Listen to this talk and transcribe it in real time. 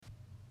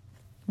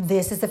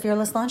This is the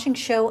Fearless Launching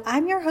Show.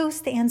 I'm your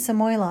host, Anne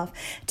Samoilov.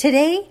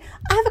 Today,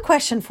 I have a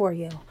question for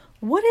you.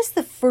 What is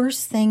the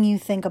first thing you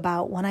think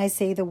about when I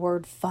say the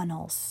word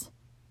funnels?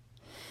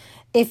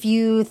 If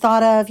you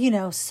thought of,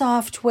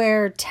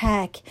 software,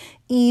 tech,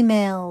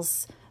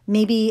 emails,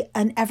 maybe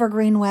an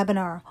evergreen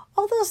webinar,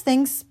 all those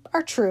things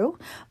are true.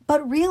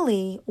 But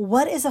really,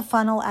 what is a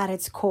funnel at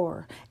its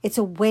core? It's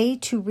a way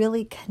to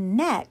really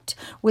connect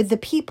with the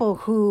people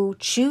who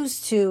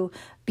choose to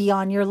be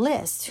on your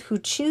list, who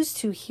choose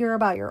to hear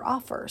about your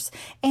offers,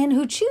 and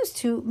who choose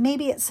to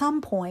maybe at some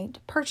point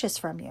purchase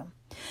from you.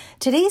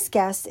 Today's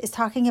guest is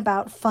talking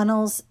about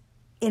funnels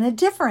in a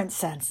different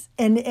sense.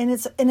 And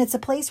it's a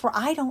place where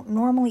I don't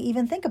normally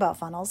even think about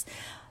funnels.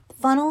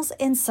 Funnels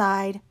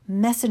inside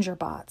messenger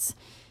bots.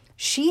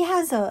 She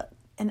has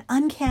an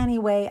uncanny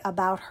way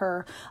about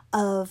her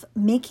of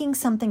making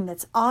something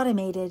that's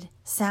automated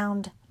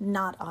sound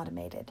not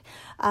automated.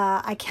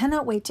 I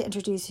cannot wait to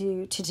introduce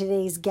you to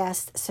today's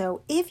guest.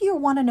 So if you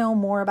want to know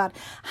more about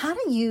how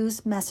to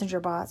use messenger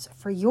bots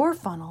for your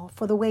funnel,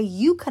 for the way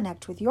you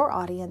connect with your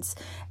audience,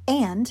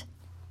 and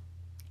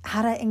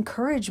how to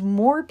encourage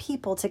more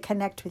people to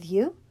connect with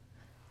you,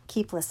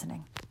 keep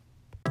listening.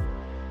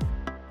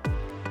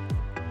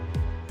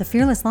 The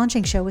Fearless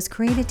Launching Show was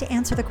created to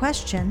answer the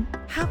question,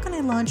 how can I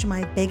launch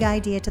my big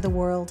idea to the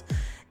world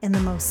in the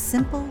most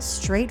simple,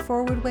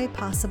 straightforward way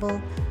possible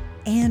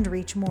and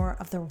reach more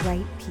of the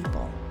right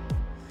people?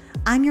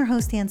 I'm your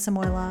host, Anne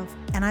Samoilov,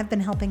 and I've been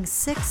helping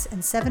 6-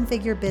 and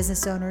 7-figure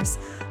business owners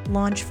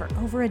launch for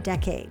over a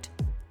decade.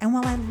 And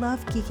while I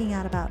love geeking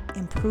out about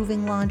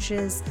improving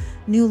launches,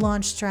 new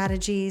launch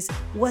strategies,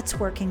 what's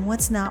working,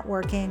 what's not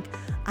working,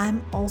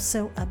 I'm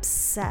also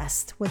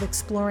obsessed with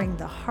exploring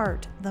the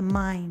heart, the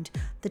mind,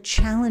 the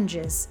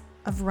challenges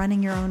of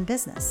running your own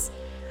business.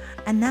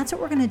 And that's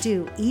what we're going to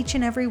do each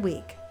and every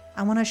week.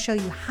 I want to show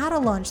you how to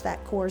launch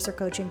that course or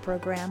coaching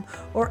program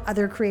or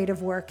other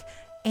creative work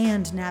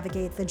and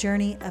navigate the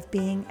journey of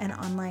being an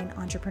online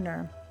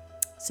entrepreneur.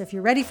 So if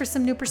you're ready for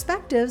some new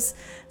perspectives,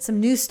 some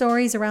new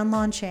stories around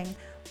launching,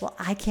 well,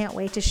 I can't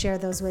wait to share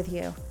those with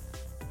you.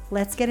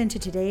 Let's get into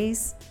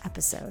today's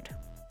episode.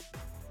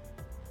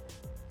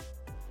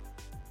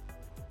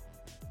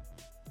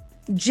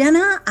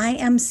 Jenna, I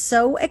am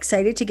so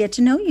excited to get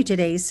to know you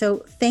today. So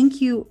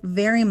thank you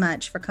very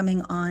much for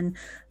coming on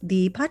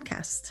the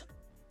podcast.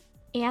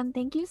 And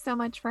thank you so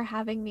much for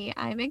having me.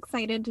 I'm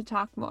excited to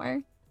talk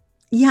more.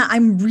 Yeah,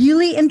 I'm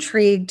really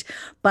intrigued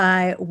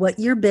by what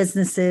your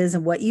business is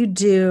and what you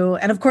do.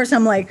 And of course,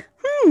 I'm like,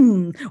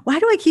 why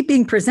do I keep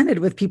being presented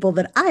with people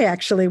that I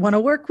actually want to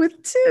work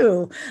with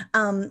too?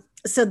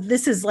 So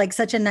this is like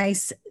such a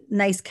nice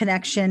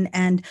connection.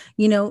 And,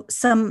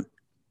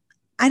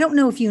 I don't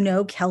know if you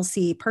know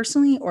Kelsey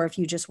personally or if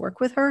you just work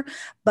with her,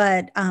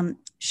 but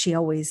she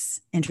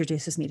always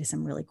introduces me to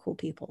some really cool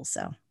people.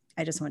 So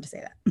I just wanted to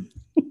say that.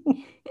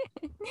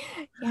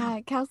 Yeah,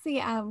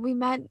 Kelsey, we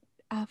met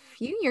a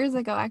few years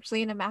ago,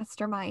 actually, in a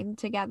mastermind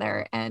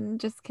together and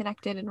just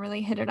connected and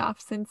really hit it off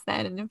since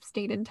then and have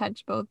stayed in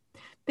touch both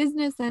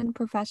business and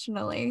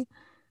professionally.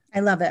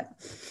 I love it.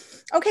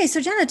 Okay, so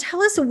Jenna,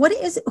 tell us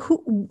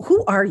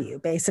who are you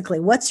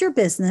basically? What's your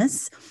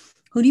business?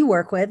 Who do you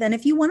work with? And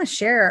if you want to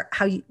share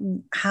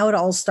how it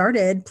all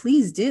started,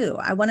 please do.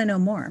 I want to know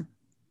more.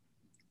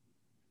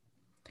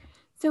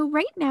 So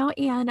right now,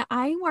 Anne,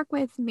 I work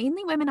with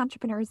mainly women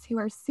entrepreneurs who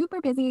are super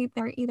busy.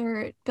 They're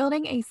either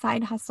building a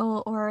side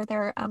hustle or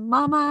they're a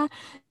mama.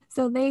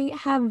 So they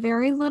have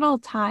very little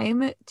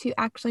time to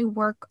actually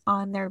work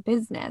on their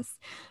business,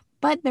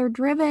 but they're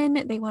driven.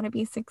 They want to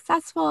be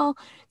successful.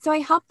 So I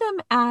help them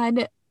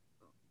add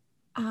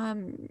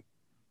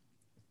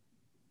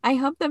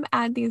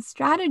these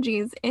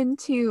strategies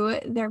into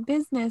their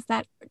business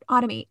that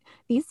automate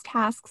these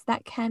tasks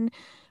that can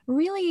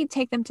really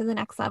take them to the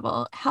next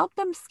level, help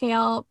them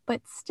scale,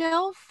 but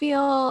still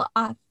feel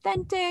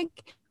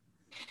authentic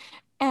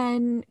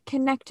and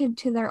connected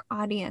to their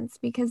audience.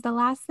 Because the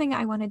last thing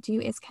I want to do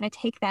is kind of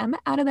take them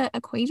out of the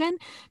equation,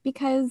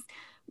 because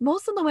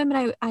most of the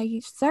women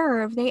I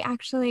serve, they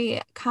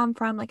actually come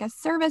from like a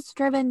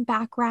service-driven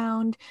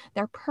background.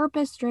 They're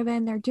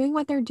purpose-driven. They're doing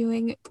what they're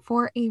doing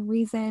for a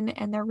reason,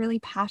 and they're really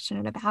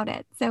passionate about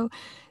it. So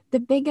the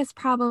biggest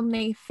problem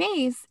they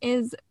face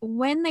is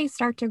when they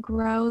start to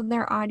grow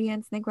their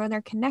audience, they grow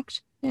their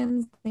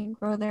connections, they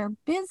grow their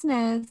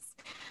business,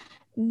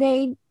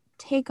 they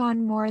take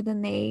on more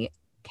than they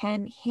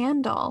can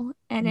handle,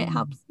 and it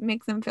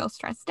makes them feel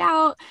stressed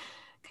out,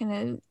 kind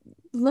of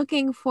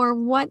looking for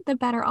what the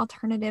better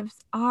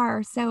alternatives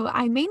are. So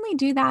I mainly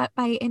do that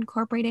by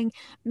incorporating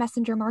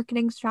messenger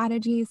marketing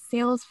strategies,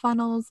 sales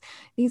funnels,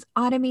 these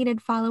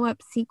automated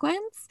follow-up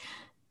sequence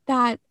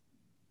that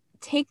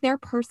take their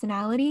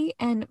personality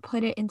and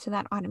put it into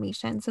that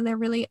automation. So they're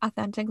really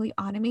authentically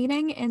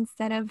automating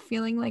instead of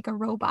feeling like a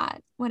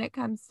robot when it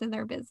comes to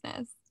their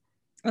business.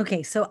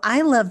 Okay, so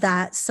I love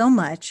that so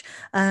much.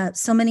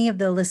 So many of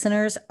the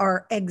listeners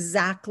are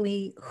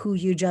exactly who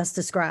you just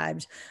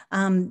described.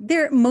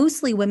 They're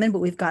mostly women, but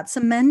we've got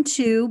some men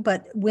too,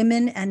 but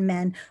women and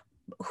men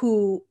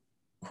who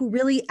who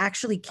really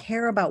actually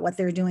care about what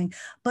they're doing,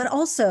 but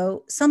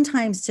also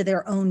sometimes to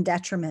their own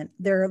detriment.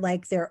 They're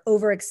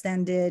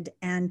overextended,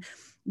 and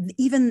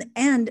even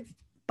and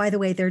by the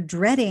way, they're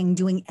dreading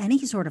doing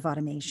any sort of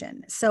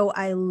automation. So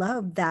I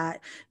love that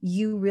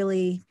you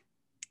really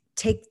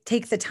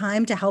take the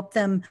time to help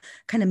them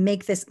kind of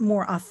make this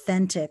more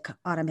authentic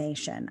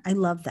automation. I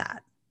love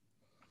that.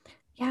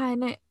 Yeah,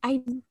 and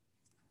I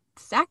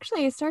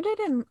started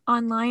in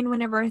online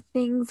whenever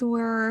things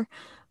were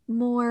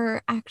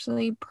more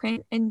actually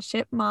print and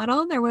ship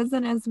model. There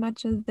wasn't as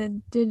much of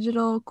the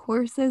digital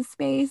courses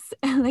space.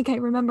 Like I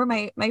remember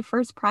my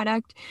first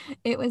product,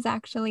 it was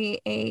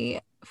actually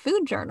a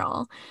food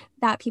journal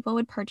that people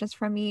would purchase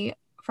from me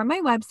from my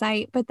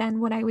website. But then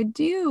what I would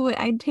do,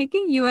 I'd take a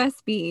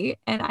USB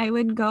and I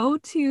would go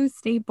to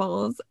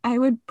Staples. I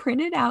would print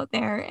it out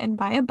there and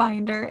buy a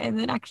binder and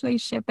then actually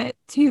ship it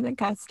to the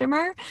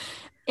customer.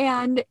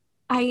 And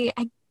I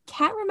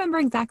can't remember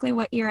exactly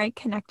what year I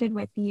connected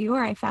with you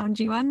or I found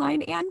you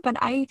online, Anne, but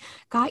I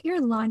got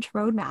your launch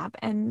roadmap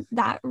and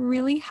that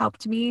really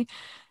helped me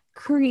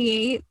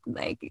create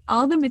like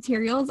all the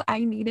materials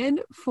I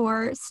needed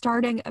for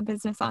starting a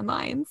business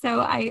online. So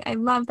I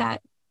love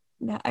that.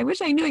 I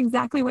wish I knew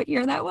exactly what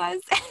year that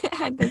was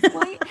at this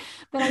point,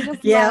 but I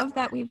just Yeah, love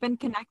that we've been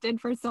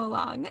connected for so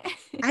long.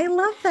 I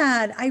love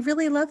that. I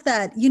really love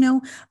that. And you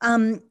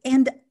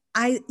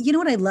know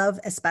what I love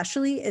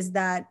especially is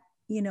that,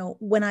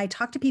 when I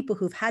talk to people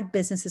who've had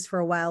businesses for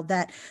a while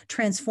that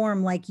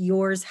transform like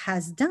yours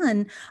has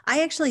done,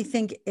 I actually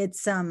think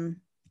it's a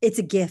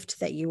gift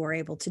that you were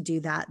able to do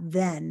that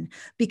then,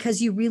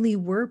 because you really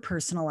were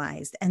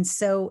personalized. And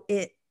so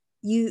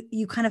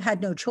you kind of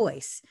had no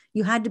choice.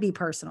 You had to be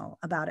personal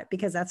about it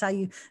because that's how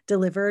you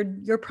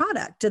delivered your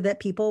product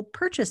that people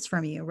purchased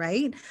from you,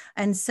 right?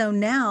 And so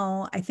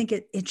now I think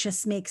it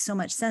just makes so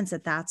much sense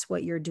that that's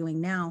what you're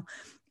doing now.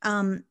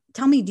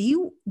 Tell me,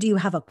 do you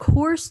have a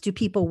course? Do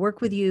people work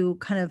with you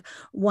kind of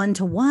one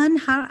to one?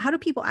 How do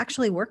people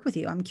actually work with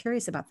you? I'm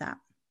curious about that.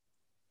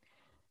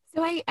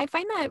 So I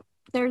find that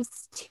there's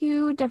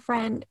two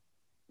different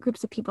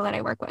groups of people that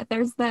I work with.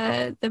 There's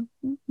the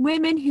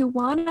women who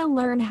want to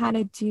learn how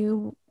to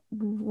do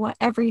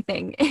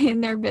everything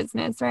in their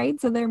business,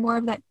 right? So they're more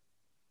of that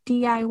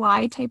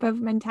DIY type of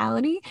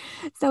mentality.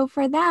 So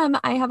for them,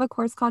 I have a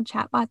course called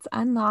ChatBots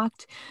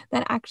Unlocked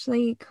that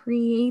actually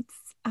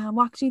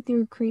walks you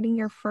through creating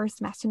your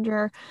first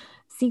messenger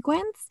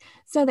sequence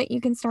so that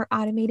you can start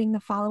automating the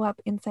follow up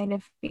inside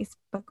of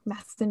Facebook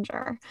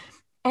Messenger.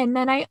 And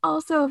then I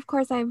also, of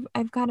course,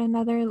 I've got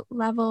another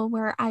level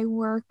where I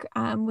work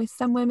with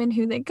some women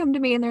who they come to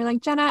me and they're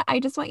like, Jenna, I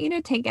just want you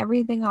to take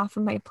everything off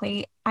of my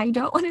plate. I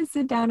don't want to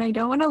sit down. I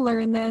don't want to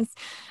learn this.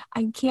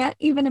 I can't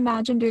even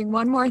imagine doing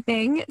one more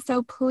thing.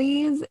 So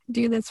please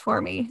do this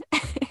for me.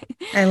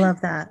 I love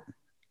that.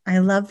 I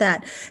love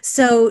that.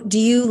 So do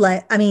you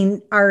like, I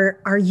mean,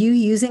 are you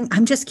using,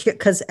 I'm just curious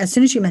because as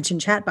soon as you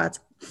mentioned chatbots,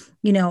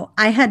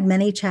 I had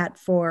many chat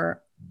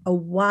for a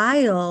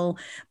while,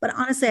 but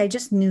honestly, I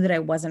just knew that I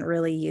wasn't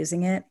really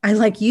using it. I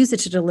like use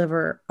it to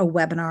deliver a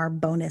webinar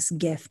bonus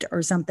gift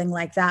or something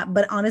like that.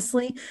 But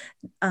honestly,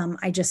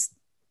 I just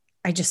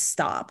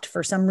stopped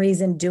for some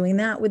reason doing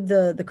that with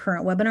the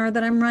current webinar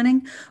that I'm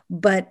running.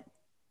 But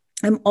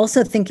I'm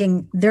also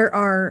thinking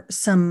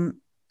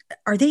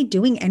are they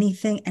doing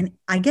anything? And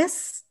I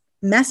guess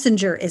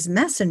Messenger is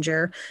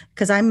Messenger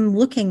because I'm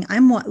looking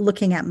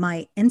at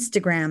my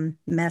Instagram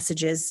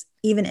messages,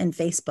 even in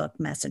Facebook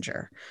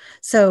Messenger.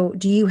 So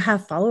do you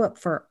have follow up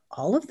for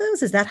all of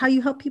those? Is that how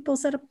you help people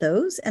set up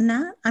those and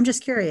that? I'm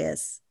just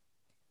curious.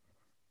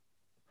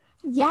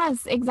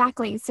 Yes,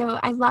 exactly. So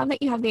I love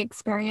that you have the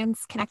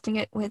experience connecting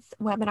it with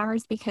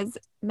webinars because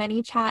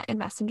many chat and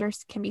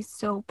messengers can be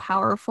so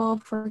powerful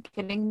for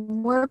getting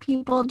more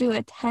people to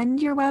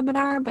attend your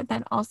webinar, but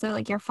then also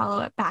like your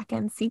follow-up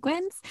back-end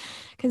sequence.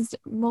 Because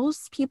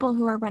most people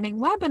who are running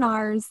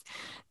webinars,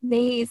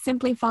 they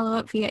simply follow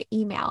up via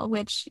email,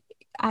 which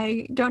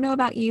I don't know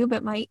about you,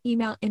 but my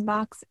email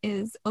inbox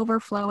is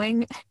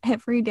overflowing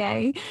every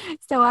day.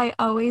 So I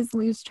always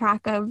lose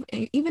track of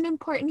even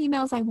important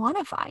emails I want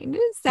to find.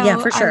 Yeah,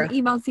 So for our sure.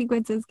 email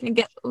sequences can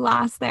get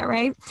lost there,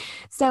 right?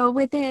 So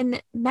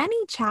within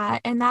ManyChat,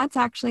 and that's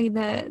actually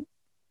the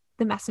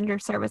messenger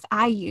service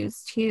I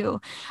use too,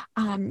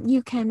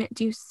 you can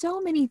do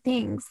so many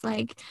things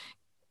like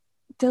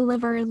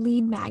deliver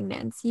lead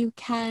magnets. You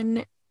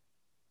can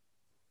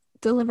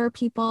deliver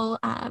people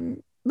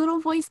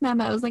little voice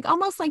memos, like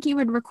almost like you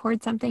would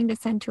record something to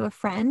send to a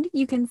friend.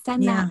 You can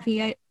send that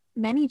Yeah. via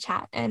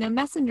ManyChat and a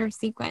messenger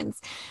sequence.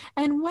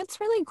 And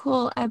what's really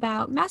cool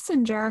about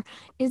Messenger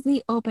is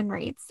the open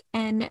rates.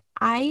 And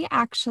I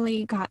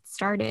actually got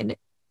started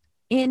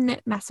in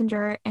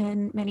Messenger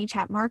and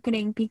ManyChat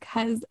marketing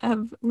because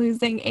of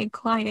losing a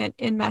client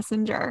in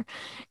Messenger.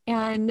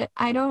 And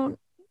I don't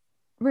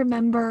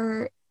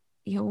remember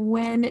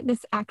when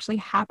this actually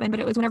happened, but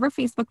it was whenever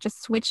Facebook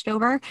just switched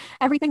over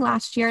everything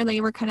last year. They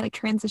were kind of like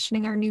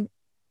transitioning our new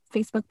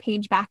Facebook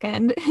page back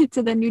end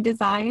to the new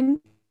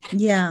design.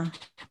 Yeah.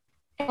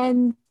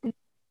 And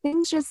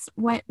things just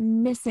went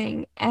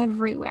missing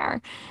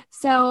everywhere.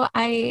 So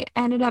I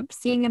ended up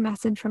seeing a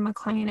message from a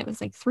client. It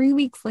was like 3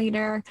 weeks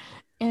later,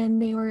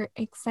 and they were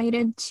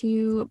excited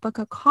to book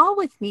a call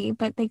with me,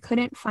 but they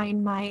couldn't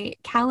find my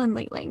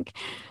Calendly link.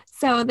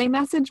 So they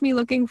messaged me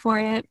looking for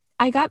it.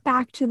 I got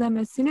back to them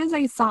as soon as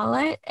I saw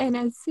it. And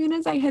as soon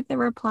as I hit the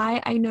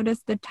reply, I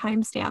noticed the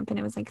timestamp, and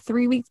it was like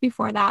 3 weeks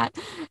before that.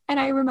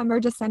 And I remember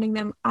just sending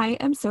them, I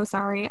am so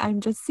sorry.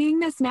 I'm just seeing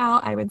this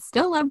now. I would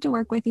still love to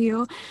work with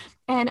you.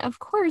 And of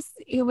course,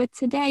 with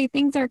today,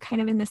 things are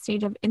kind of in the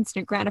stage of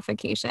instant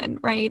gratification,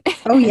 right?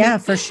 Oh, And yeah,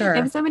 for if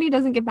sure. somebody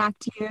doesn't get back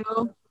to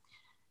you,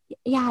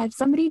 yeah, if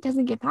somebody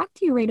doesn't get back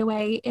to you right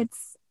away,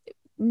 it's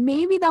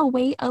maybe they'll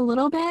wait a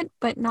little bit,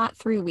 but not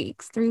 3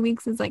 weeks. 3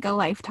 weeks is like a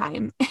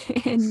lifetime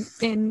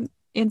in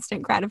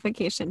instant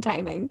gratification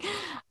timing.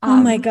 Oh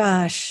my Um,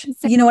 gosh.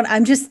 so You know what?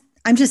 I'm just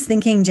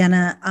thinking,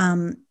 Jenna,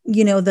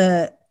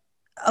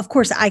 of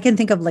course I can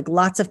think of like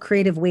lots of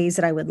creative ways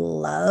that I would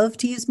love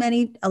to use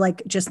many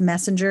like just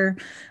messenger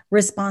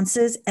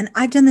responses. And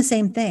I've done the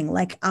same thing.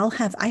 Like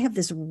I have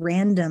this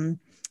random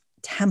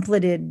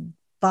templated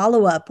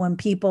follow-up when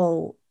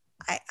people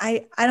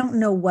I don't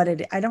know what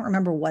I don't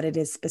remember what it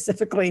is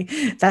specifically.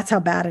 That's how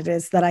bad it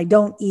is that I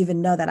don't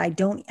even know that I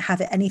don't have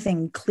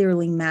anything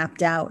clearly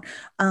mapped out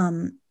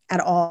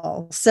at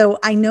all. So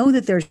I know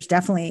that there's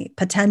definitely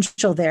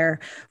potential there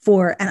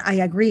for, and I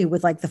agree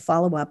with like the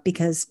follow-up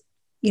because,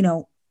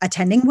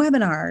 attending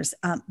webinars,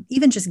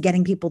 even just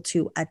getting people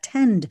to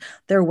attend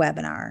their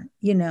webinar,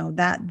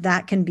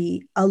 that can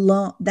be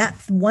alone. That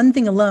one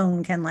thing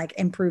alone can like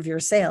improve your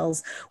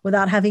sales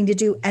without having to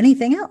do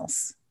anything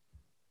else.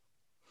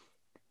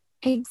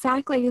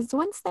 exactly, because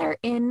once they're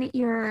in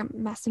your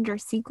messenger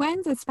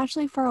sequence,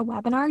 especially for a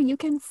webinar, you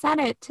can set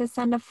it to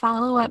send a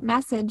follow-up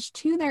message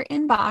to their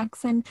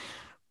inbox. And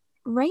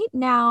right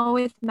now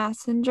with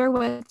Messenger,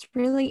 what's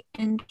really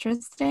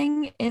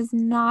interesting is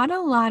not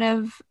a lot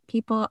of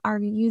people are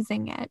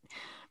using it.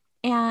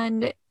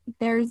 And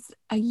there's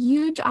a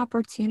huge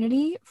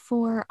opportunity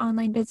for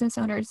online business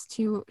owners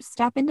to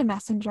step into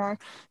Messenger,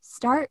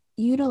 start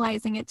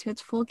utilizing it to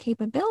its full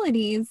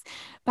capabilities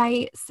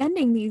by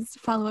sending these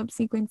follow up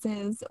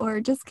sequences or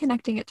just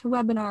connecting it to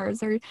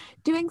webinars or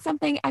doing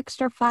something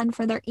extra fun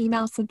for their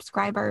email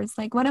subscribers.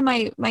 Like one of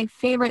my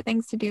favorite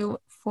things to do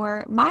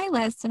for my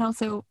list and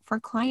also for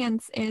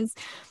clients is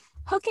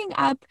hooking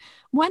up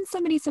once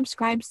somebody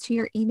subscribes to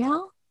your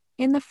email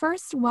in the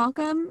first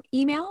welcome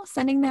email,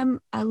 sending them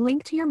a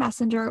link to your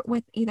messenger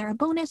with either a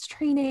bonus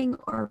training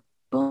or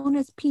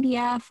bonus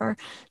PDF or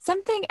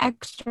something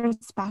extra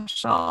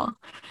special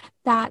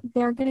that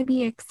they're going to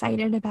be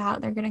excited about.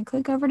 They're going to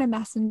click over to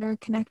Messenger,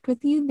 connect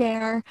with you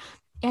there,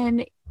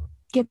 and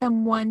get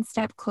them one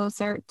step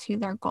closer to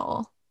their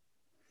goal.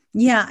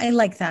 Yeah, I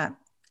like that.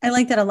 I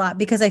like that a lot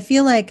because I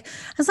feel like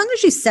as long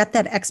as you set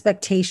that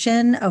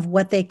expectation of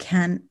what they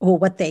can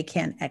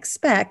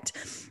expect,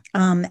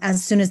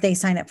 as soon as they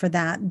sign up for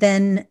that,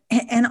 then,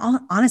 and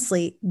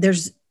honestly,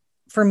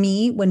 for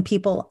me, when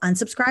people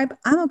unsubscribe,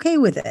 I'm okay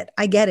with it.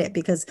 I get it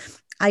because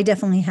I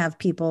definitely have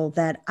people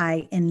that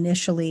I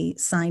initially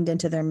signed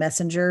into their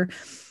messenger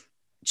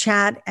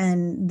chat.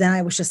 And then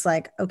I was just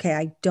like, okay,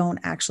 I don't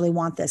actually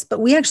want this,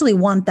 but we actually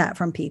want that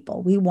from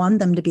people. We want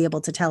them to be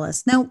able to tell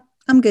us, no,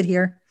 I'm good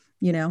here,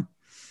 you know?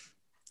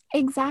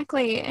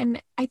 Exactly.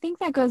 And I think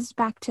that goes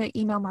back to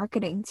email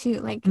marketing too.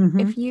 Like Mm-hmm.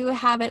 if you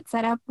have it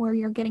set up where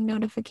you're getting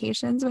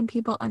notifications when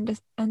people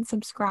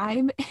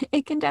unsubscribe,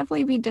 it can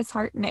definitely be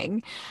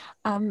disheartening.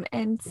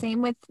 And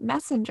same with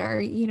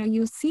Messenger,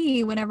 you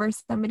see whenever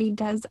somebody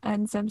does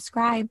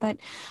unsubscribe, but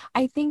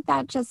I think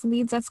that just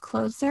leads us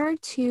closer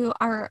to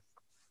our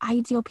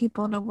ideal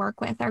people to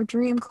work with. Our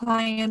dream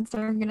clients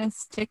are going to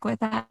stick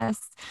with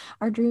us.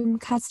 Our dream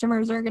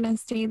customers are going to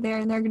stay there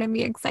and they're going to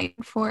be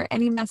excited for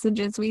any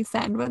messages we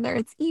send, whether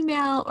it's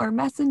email or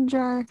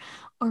messenger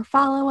or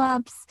follow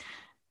ups.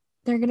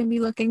 They're going to be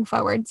looking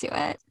forward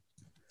to it.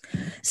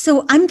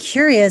 So I'm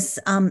curious.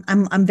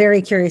 I'm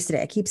very curious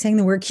today. I keep saying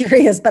the word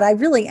curious, but I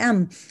really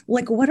am.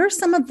 Like, what are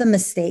some of the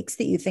mistakes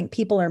that you think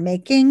people are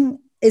making?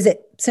 Is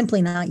it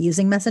simply not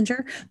using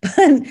Messenger?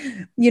 But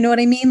you know what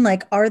I mean?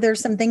 Like, are there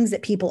some things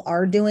that people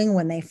are doing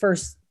when they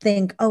first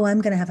think, oh, I'm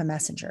going to have a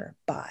Messenger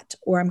bot,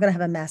 or I'm going to have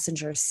a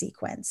Messenger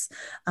sequence,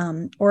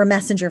 or a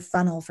Messenger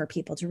funnel for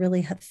people to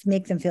really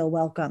make them feel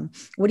welcome?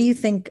 What do you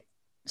think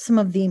some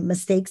of the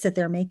mistakes that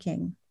they're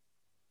making?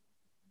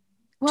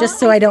 Well, Just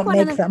so I I think don't one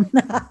of make the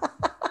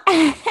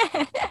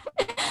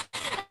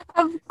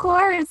them. Of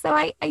course. So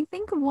I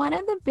think one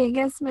of the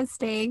biggest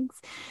mistakes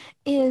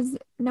is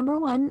number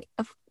one,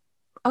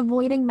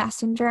 avoiding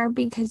Messenger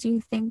because you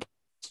think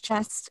it's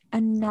just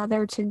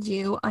another to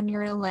do on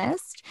your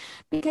list.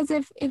 Because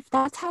if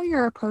that's how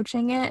you're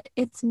approaching it,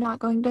 it's not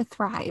going to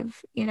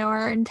thrive.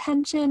 Our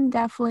intention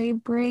definitely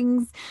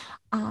brings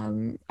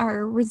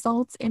our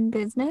results in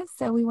business.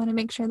 So we want to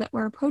make sure that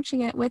we're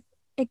approaching it with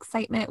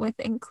excitement, with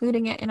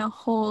including it in a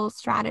whole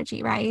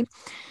strategy, right?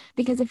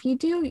 Because if you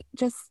do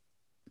just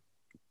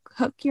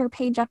hook your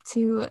page up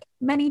to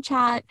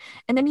ManyChat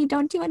and then you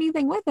don't do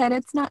anything with it,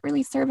 it's not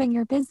really serving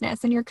your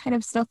business. And you're kind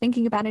of still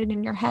thinking about it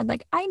in your head,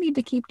 like, I need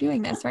to keep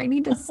doing this, or I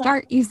need to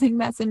start using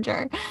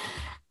Messenger.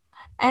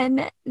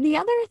 And the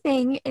other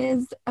thing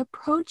is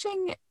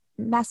approaching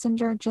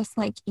Messenger just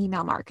like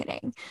email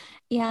marketing.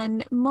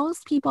 And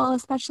most people,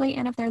 especially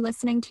and if they're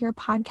listening to your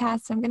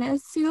podcast, I'm going to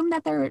assume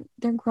that they're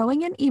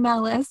growing an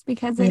email list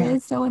because it Yeah.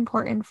 is so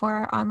important for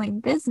our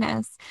online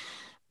business.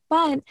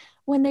 But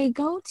when they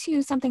go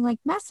to something like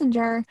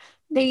Messenger,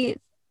 they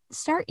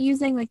start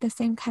using like the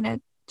same kind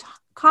of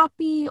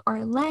copy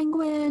or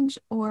language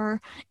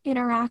or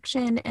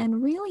interaction.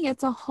 And really,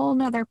 it's a whole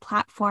nother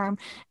platform.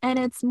 And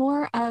it's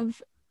more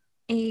of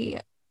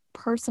a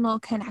personal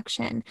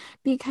connection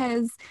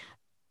because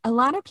a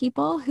lot of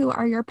people who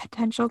are your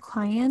potential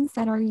clients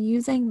that are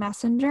using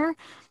Messenger,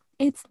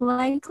 it's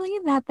likely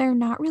that they're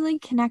not really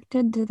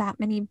connected to that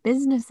many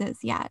businesses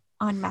yet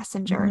on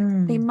Messenger.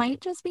 They Mm,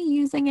 might just be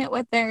using it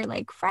with their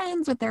like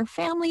friends, with their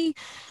family.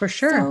 for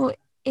sure. So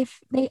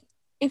if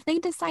they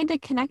decide to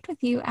connect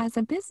with you as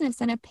a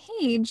business and a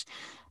page,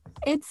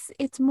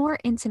 it's more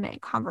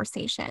intimate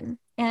conversation.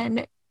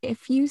 And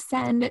if you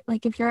send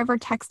like if you're ever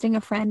texting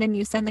a friend and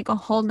you send like a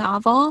whole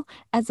novel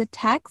as a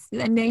text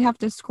and they have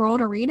to scroll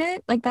to read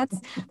it, like that's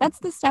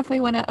the stuff we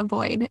want to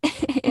avoid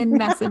in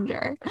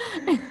Messenger.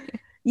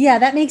 Yeah,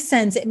 that makes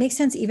sense. It makes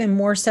sense even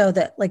more so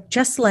that, like,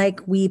 just like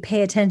we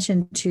pay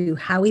attention to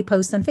how we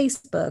post on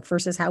Facebook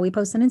versus how we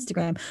post on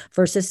Instagram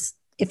versus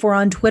if we're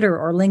on Twitter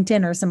or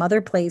LinkedIn or some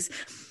other place,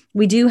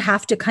 we do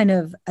have to kind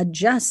of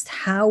adjust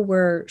how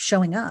we're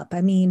showing up.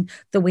 I mean,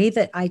 the way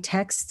that I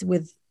text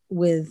with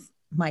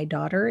my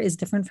daughter is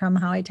different from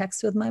how I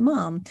text with my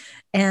mom.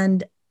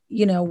 And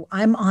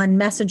I'm on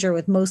Messenger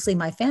with mostly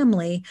my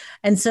family.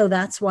 And so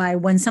that's why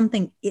when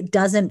something it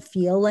doesn't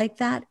feel like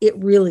that, it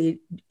really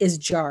is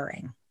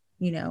jarring,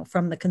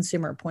 from the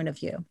consumer point of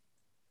view.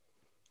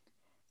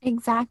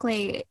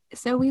 Exactly.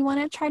 So we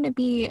want to try to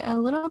be a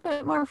little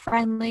bit more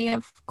friendly.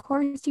 Of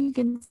course, you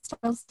can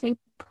still stay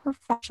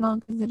professional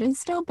because it is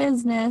still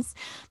business,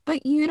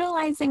 but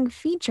utilizing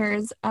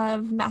features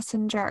of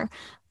Messenger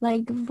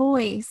like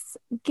voice,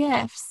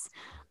 GIFs,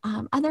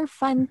 other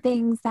fun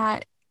things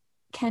that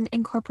can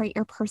incorporate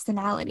your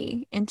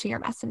personality into your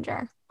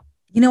Messenger.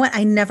 You know what?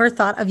 I never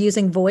thought of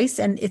using voice.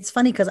 And it's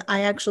funny because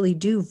I actually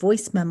do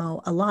voice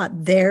memo a lot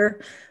there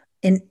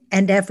and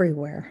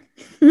everywhere.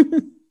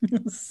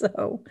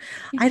 So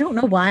I don't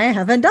know why I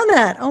haven't done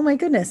that. Oh my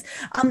goodness.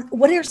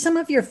 What are some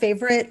of your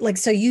favorite, like,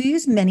 so you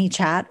use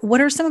ManyChat. What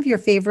are some of your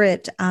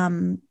favorite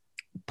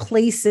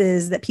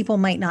places that people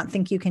might not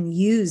think you can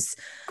use?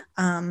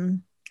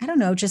 I don't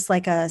know, just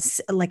like a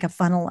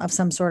funnel of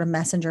some sort of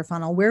messenger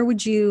funnel. Where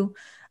would you,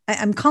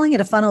 I'm calling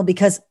it a funnel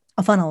because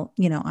a funnel,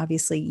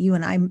 obviously you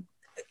and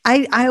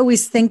I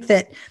always think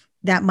that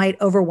that might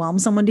overwhelm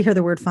someone to hear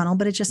the word funnel,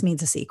 but it just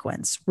means a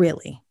sequence,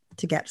 really,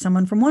 to get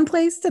someone from one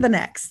place to the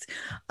next.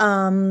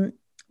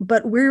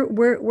 But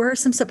where are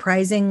some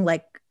surprising,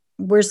 like,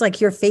 where's like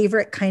your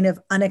favorite kind of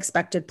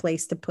unexpected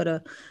place to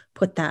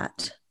put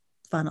that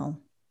funnel?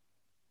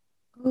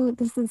 Oh,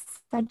 this is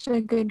such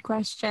a good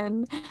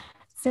question.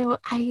 So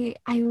I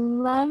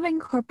love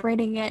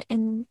incorporating it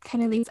in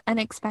kind of these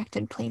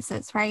unexpected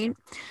places, right?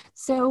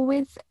 So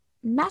with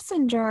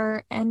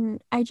Messenger,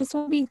 and I just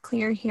want to be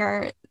clear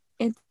here,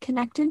 it's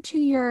connected to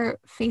your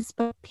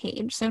Facebook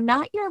page. So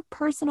not your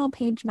personal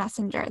page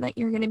Messenger that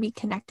you're going to be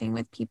connecting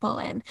with people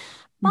in,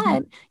 Mhm.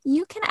 but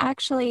you can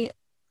actually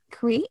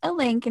create a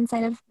link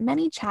inside of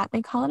ManyChat.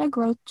 They call it a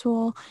growth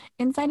tool.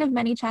 Inside of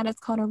ManyChat,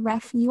 it's called a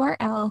ref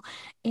URL.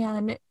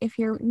 And if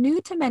you're new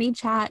to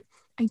ManyChat,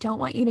 I don't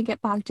want you to get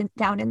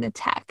down in the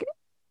tech,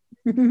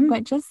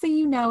 but just so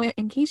you know,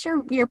 in case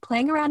you're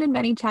playing around in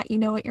ManyChat, you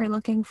know what you're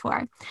looking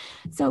for.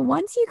 So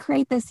once you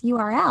create this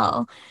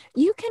URL,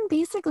 you can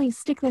basically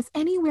stick this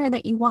anywhere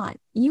that you want.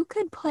 You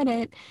could put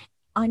it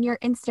on your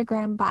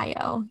Instagram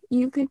bio.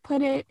 You could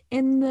put it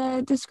in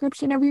the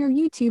description of your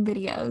YouTube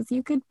videos.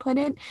 You could put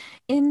it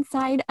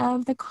inside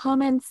of the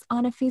comments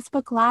on a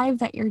Facebook Live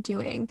that you're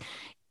doing.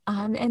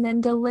 And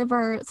then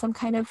deliver some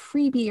kind of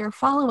freebie or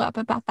follow up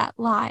about that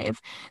live.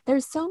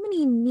 There's so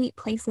many neat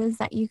places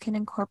that you can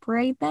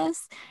incorporate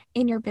this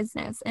in your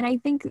business. And I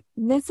think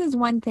this is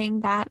one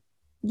thing that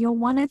you'll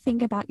want to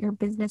think about your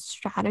business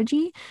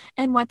strategy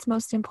and what's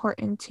most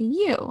important to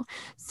you.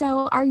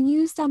 So, are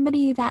you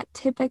somebody that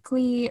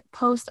typically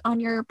posts on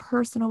your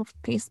personal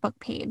Facebook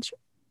page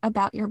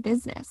about your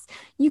business?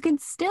 You can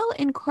still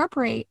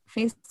incorporate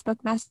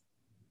Facebook Messenger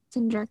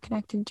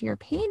connected to your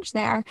page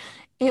there.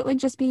 It would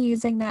just be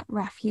using that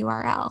ref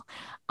URL.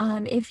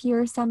 If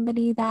you're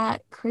somebody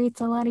that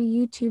creates a lot of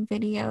YouTube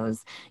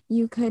videos,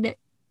 you could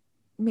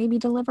maybe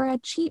deliver a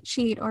cheat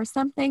sheet or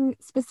something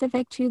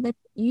specific to the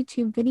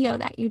YouTube video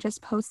that you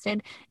just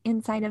posted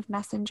inside of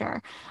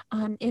Messenger.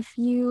 If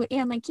you,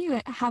 and like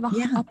you, have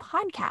Yeah. a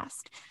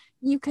podcast,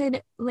 you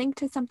could link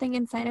to something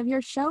inside of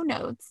your show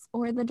notes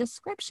or the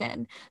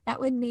description that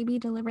would maybe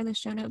deliver the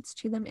show notes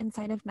to them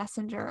inside of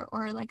Messenger,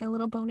 or like a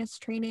little bonus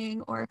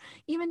training, or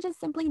even just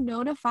simply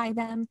notify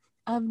them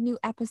of new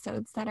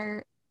episodes that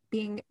are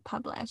being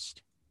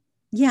published.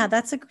 Yeah,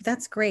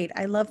 that's great.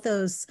 I love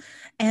those.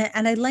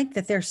 And I like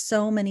that there's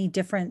so many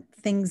different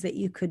things that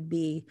you could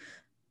be.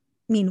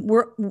 I mean,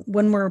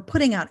 when we're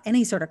putting out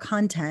any sort of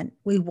content,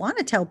 we want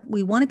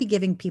to be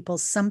giving people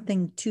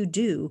something to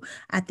do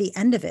at the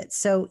end of it.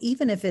 So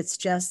even if it's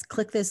just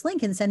click this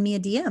link and send me a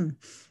DM,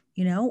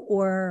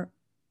 or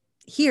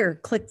here,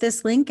 click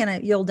this link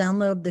and you'll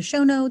download the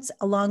show notes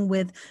along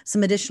with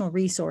some additional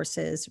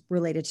resources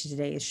related to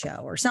today's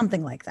show or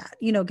something like that.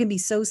 It can be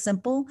so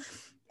simple.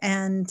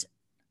 And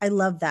I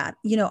love that.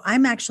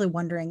 I'm actually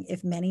wondering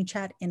if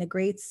ManyChat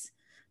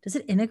does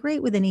it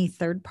integrate with any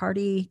third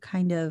party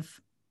kind of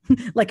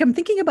like I'm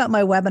thinking about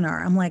my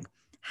webinar. I'm like,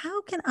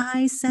 how can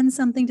I send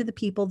something to the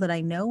people that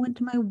I know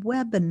into my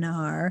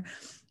webinar?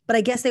 But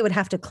I guess they would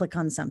have to click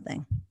on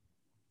something.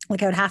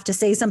 Like I would have to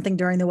say something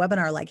during the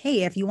webinar, like,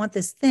 hey, if you want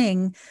this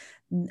thing,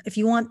 if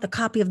you want the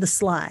copy of the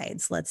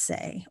slides, let's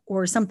say,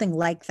 or something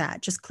like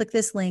that, just click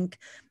this link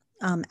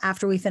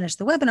after we finish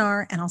the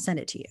webinar and I'll send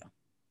it to you.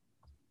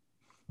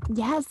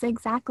 Yes,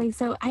 exactly.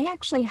 So I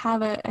actually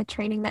have a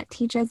training that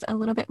teaches a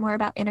little bit more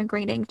about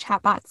integrating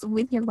chatbots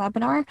with your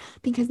webinar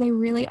because they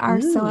really are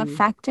so Ooh.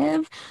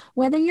 effective.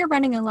 Whether you're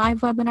running a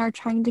live webinar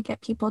trying to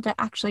get people to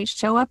actually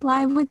show up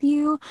live with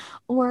you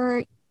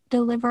or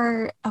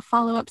deliver a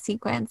follow-up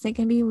sequence, it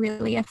can be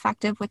really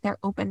effective with their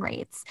open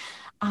rates.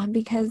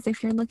 Because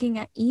if you're looking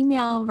at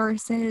email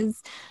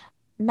versus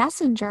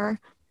messenger,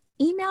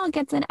 email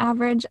gets an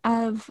average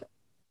of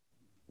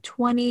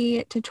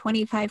 20 to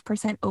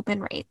 25%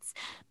 open rates.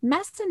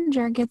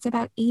 Messenger gets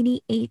about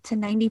 88 to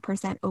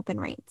 90% open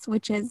rates,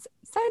 which is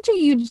such a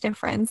huge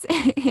difference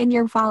in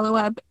your follow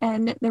up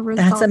and the That's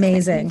results that you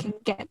amazing. can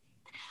get.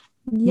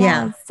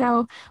 Yeah. Yes.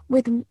 So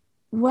with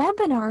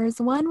webinars,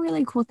 one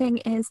really cool thing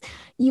is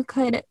you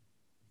could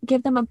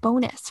give them a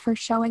bonus for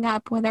showing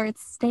up, whether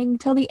it's staying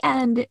till the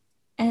end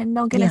and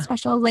they'll get a Yeah.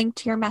 special link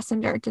to your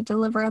messenger to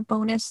deliver a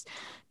bonus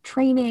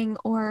training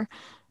or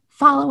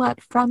follow up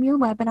from your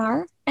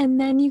webinar. And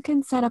then you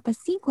can set up a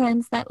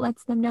sequence that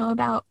lets them know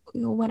about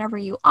whatever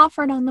you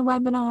offered on the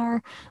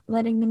webinar,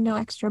 letting them know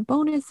extra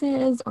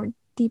bonuses or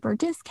deeper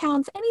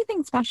discounts,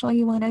 anything special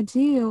you want to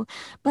do.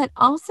 But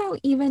also,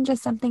 even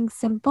just something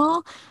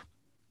simple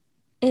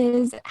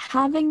is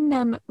having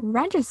them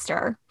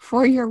register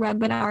for your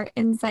webinar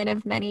inside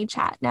of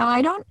ManyChat. Now,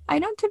 I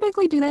don't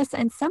typically do this,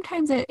 and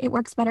sometimes it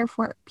works better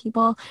for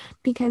people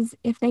because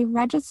if they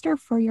register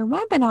for your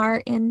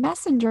webinar in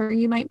Messenger,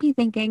 you might be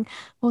thinking,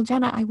 well,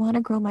 Jenna, I want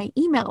to grow my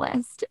email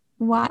list.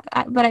 But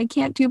I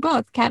can't do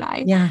both, can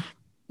I? Yeah.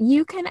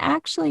 You can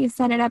actually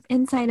set it up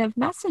inside of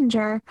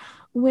Messenger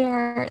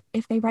where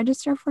if they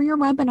register for your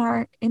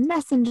webinar in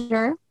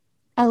Messenger,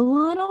 a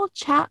little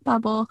chat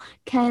bubble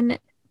can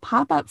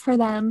pop up for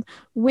them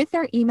with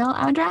their email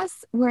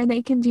address where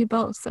they can do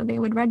both. So they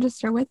would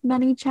register with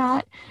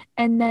ManyChat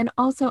and then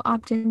also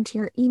opt into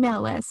your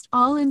email list,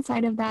 all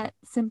inside of that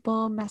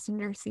simple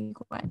Messenger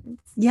sequence.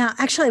 Yeah.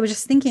 Actually, I was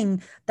just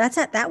thinking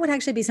that would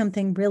actually be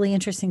something really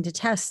interesting to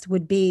test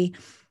would be,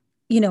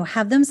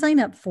 have them sign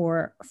up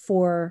for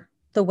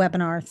the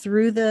webinar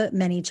through the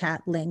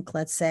ManyChat link,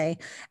 let's say,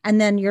 and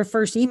then your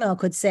first email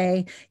could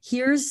say,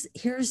 here's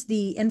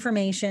the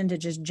information to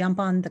just jump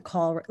on the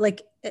call.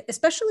 Like,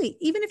 especially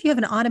even if you have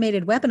an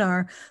automated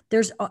webinar,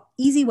 there's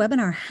Easy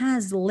Webinar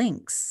has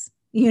links,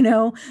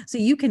 so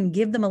you can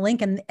give them a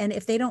link and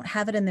if they don't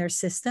have it in their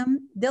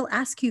system, they'll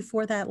ask you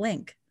for that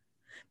link.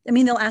 I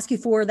mean, they'll ask you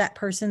for that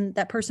person.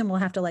 That person will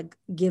have to like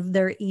give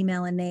their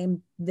email and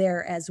name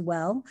there as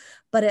well.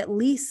 But at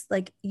least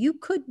like you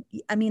could,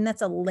 I mean,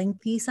 that's a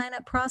lengthy sign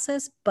up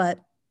process, but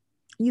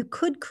you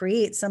could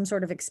create some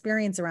sort of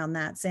experience around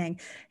that saying,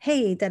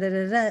 hey, da da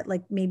da da,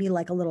 like maybe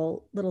like a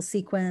little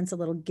sequence, a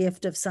little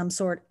gift of some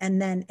sort,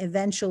 and then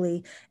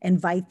eventually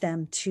invite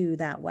them to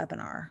that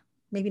webinar.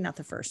 Maybe not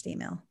the first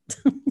email.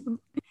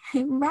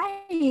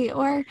 Right.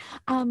 Or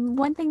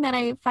one thing that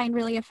I find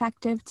really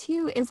effective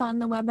too is on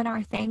the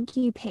webinar thank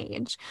you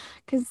page.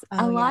 Because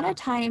a Oh, lot yeah. of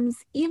times,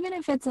 even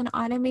if it's an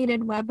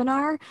automated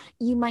webinar,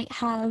 you might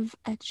have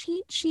a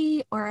cheat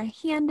sheet or a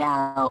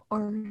handout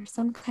or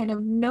some kind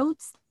of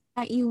notes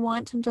that you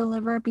want to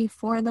deliver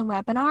before the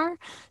webinar.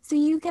 So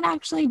you can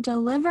actually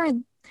deliver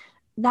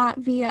that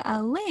via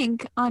a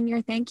link on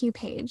your thank you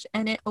page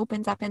and it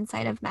opens up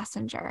inside of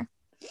Messenger.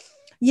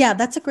 Yeah,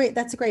 that's a great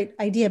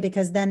idea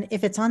because then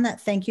if it's on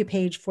that thank you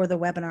page for the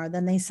webinar,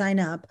 then they sign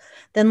up.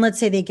 Then let's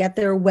say they get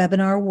their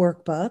webinar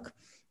workbook,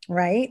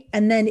 right?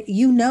 And then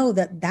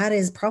that that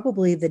is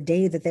probably the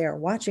day that they are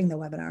watching the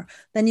webinar.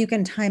 Then you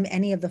can time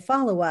any of the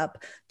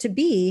follow-up to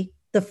be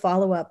the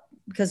follow-up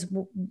because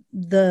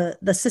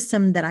the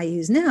system that I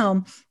use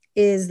now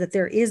is that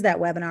there is that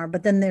webinar,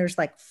 but then there's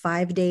like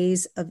 5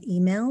 days of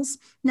emails.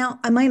 Now,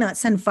 I might not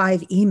send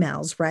 5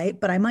 emails, right?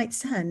 But I might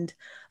send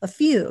a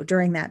few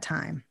during that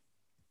time.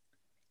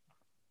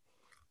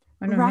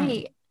 I don't know.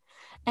 Right.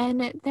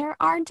 And there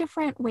are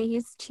different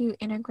ways to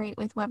integrate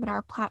with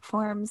webinar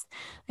platforms.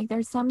 Like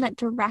there's some that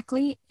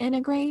directly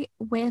integrate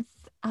with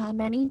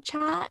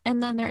ManyChat,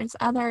 and then there's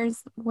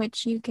others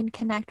which you can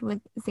connect with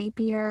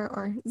Zapier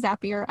or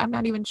Zapier. I'm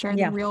not even sure the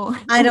Yeah. real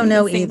I don't way to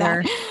know say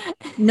that.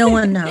 either. No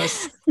one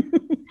knows.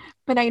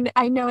 But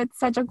I know it's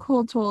such a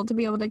cool tool to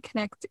be able to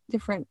connect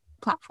different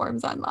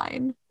platforms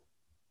online.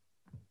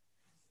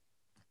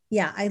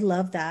 Yeah, I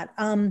love that.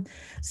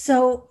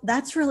 So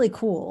that's really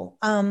cool.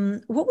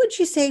 What would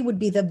you say would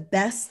be the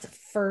best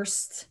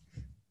first,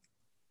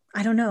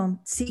 I don't know,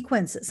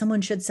 sequence that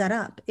someone should set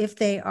up if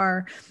they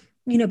are,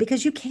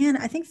 because you can,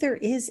 I think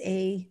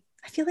I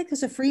feel like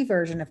there's a free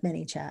version of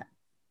ManyChat.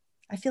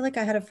 I feel like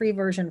I had a free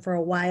version for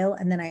a while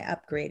and then I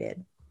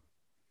upgraded.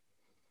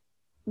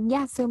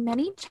 Yeah, so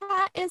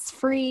ManyChat is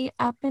free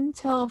up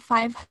until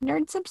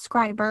 500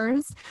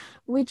 subscribers,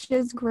 which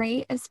is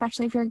great,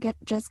 especially if you're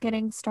just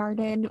getting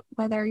started,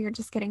 whether you're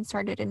just getting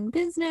started in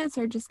business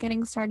or just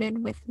getting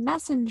started with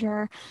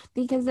Messenger,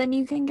 because then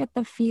you can get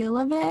the feel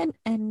of it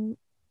and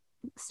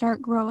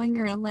start growing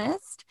your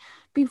list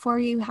before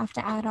you have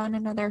to add on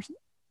another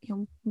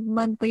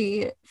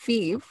monthly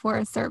fee for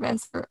a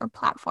service or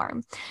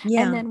platform. And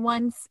Yeah. then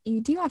once you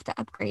do have to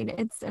upgrade,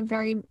 it's a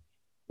very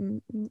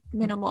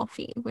minimal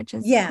fee, which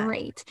is Yeah.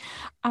 great.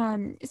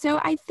 So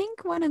I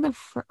think one of the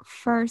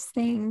first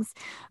things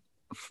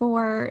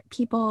for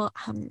people,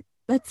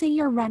 let's say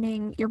you're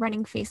running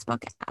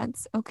Facebook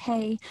ads,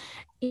 okay,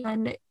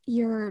 and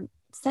you're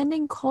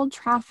sending cold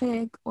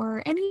traffic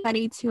or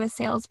anybody to a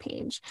sales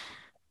page.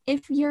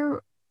 If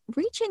you're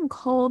reaching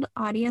cold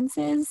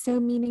audiences, so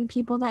meaning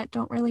people that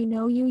don't really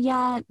know you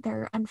yet,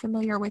 they're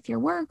unfamiliar with your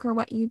work or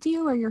what you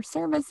do or your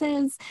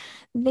services,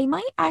 they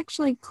might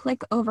actually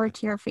click over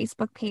to your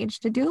Facebook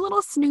page to do a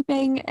little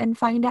snooping and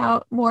find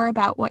out more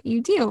about what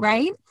you do,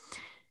 right?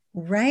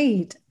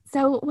 Right.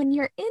 So when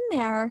you're in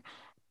there,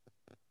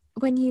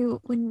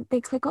 when they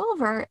click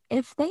over,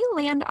 if they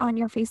land on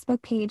your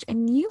Facebook page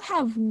and you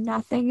have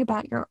nothing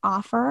about your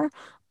offer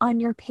on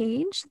your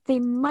page, they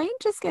might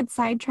just get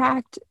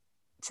sidetracked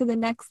to the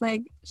next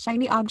like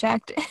shiny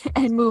object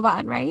and move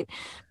on, right?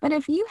 But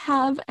if you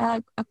have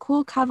a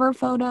cool cover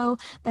photo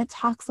that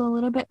talks a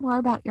little bit more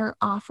about your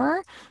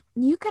offer,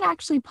 you could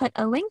actually put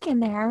a link in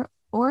there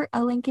or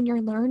a link in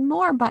your learn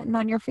more button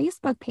on your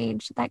Facebook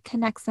page that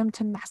connects them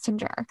to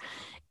Messenger.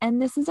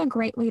 And this is a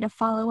great way to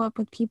follow up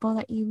with people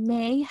that you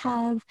may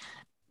have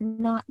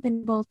not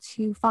been able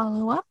to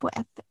follow up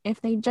with if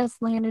they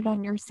just landed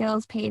on your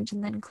sales page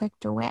and then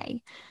clicked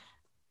away.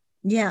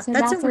 Yeah, So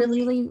that's a that's a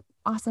really, really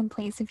awesome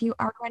place if you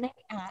are running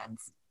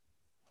ads.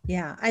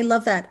 yeah, I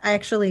love that. I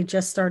actually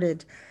just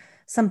started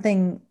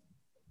something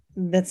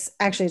that's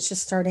actually it's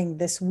just starting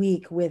this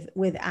week with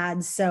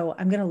ads. So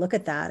I'm going to look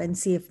at that and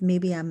see if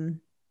maybe I'll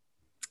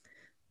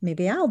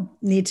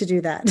need to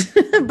do that.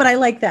 But I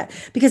like that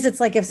because it's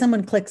like if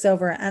someone clicks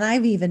over, and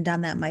I've even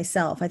done that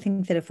myself. I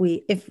think that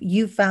if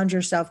you found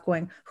yourself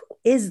going, who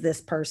is this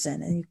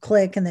person? And you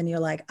click and then you're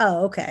like,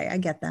 oh, okay, I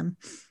get them.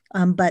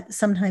 But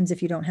sometimes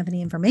if you don't have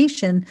any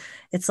information,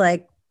 it's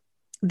like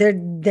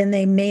then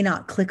they may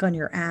not click on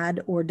your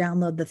ad or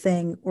download the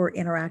thing or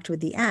interact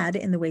with the ad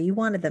in the way you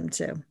wanted them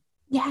to.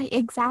 Yeah,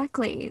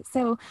 exactly.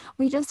 So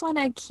we just want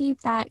to keep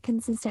that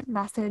consistent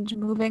message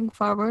moving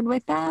forward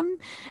with them.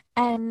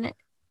 And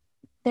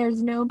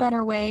there's no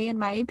better way, in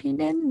my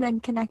opinion,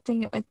 than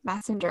connecting it with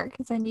Messenger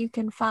because then you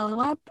can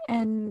follow up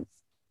and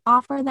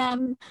offer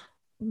them.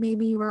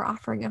 Maybe you were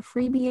offering a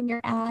freebie in your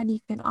ad,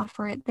 you can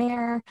offer it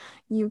there.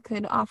 You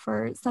could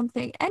offer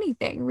something,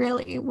 anything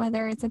really,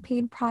 whether it's a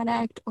paid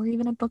product or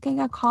even a booking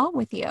a call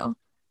with you.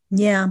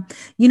 Yeah.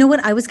 You know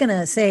what I was going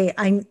to say?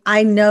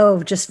 I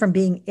know just from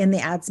being in the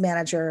ads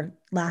manager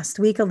last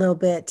week a little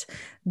bit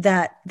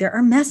that there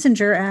are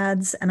messenger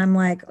ads and I'm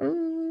like,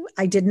 "Ooh,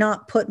 I did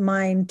not put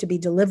mine to be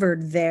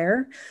delivered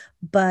there."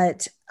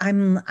 But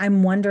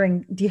I'm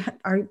wondering,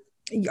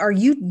 are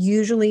you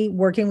usually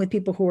working with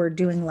people who are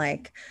doing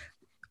like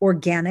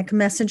organic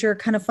messenger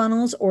kind of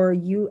funnels, or are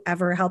you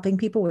ever helping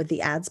people with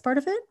the ads part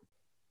of it?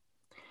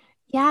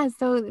 Yeah,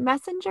 so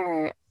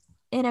Messenger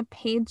in a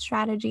paid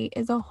strategy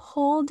is a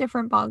whole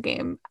different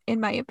ballgame, in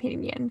my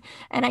opinion.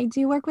 And I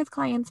do work with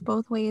clients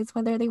both ways,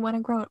 whether they want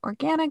to grow it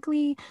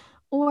organically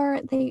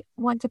or they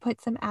want to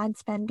put some ad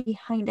spend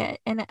behind it.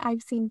 And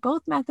I've seen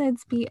both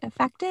methods be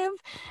effective,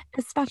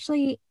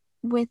 especially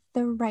with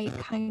the right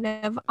kind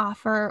of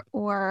offer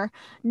or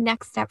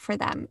next step for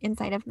them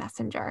inside of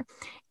Messenger.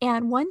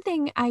 And one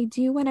thing I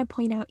do want to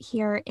point out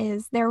here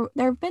is there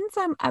have been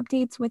some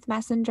updates with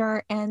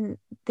Messenger and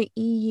the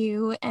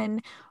EU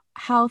and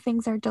how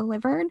things are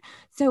delivered.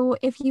 So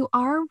if you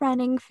are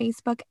running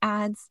Facebook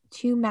ads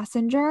to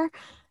Messenger,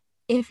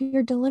 if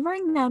you're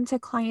delivering them to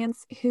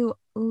clients who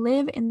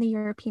live in the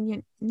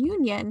European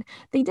Union,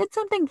 they did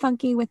something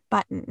funky with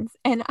buttons.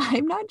 And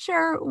I'm not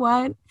sure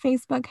what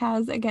Facebook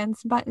has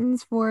against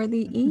buttons for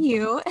the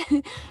EU.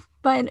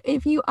 But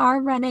if you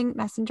are running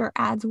Messenger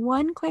ads,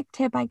 one quick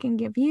tip I can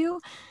give you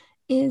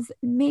is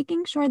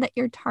making sure that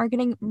you're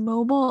targeting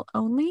mobile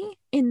only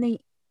in the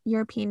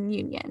European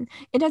Union.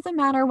 It doesn't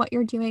matter what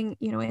you're doing,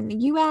 in the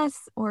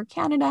US or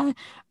Canada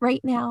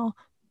right now,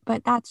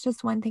 but that's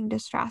just one thing to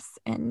stress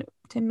and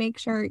to make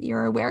sure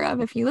you're aware of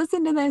if you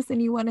listen to this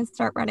and you want to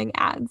start running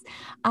ads.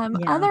 Yeah.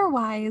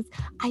 Otherwise,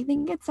 I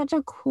think it's such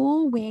a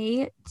cool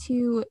way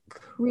to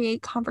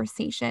create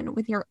conversation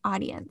with your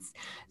audience.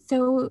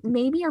 So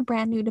maybe you're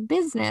brand new to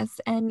business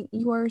and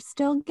you're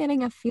still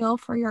getting a feel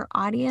for your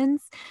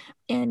audience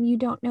and you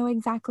don't know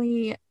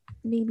exactly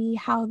maybe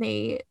how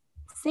they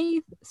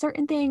say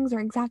certain things or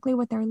exactly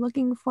what they're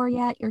looking for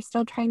yet. You're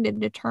still trying to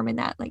determine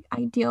that like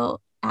ideal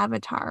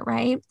avatar,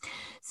 right?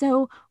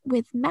 So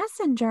with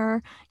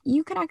Messenger,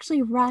 you can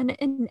actually run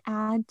an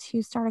ad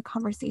to start a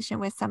conversation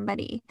with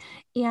somebody.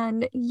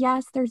 And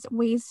yes, there's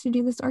ways to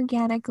do this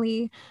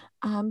organically,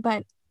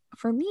 but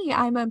for me,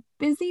 I'm a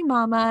busy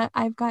mama.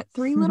 I've got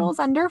three littles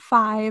under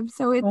 5,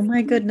 so Oh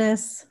my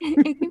goodness.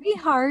 it can be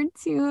hard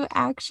to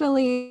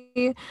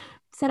actually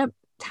set up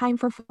time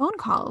for phone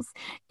calls.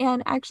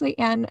 And actually,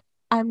 Anne,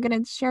 I'm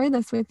going to share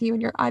this with you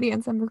and your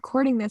audience. I'm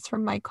recording this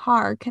from my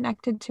car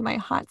connected to my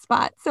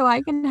hotspot so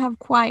I can have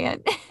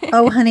quiet.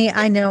 Oh, honey,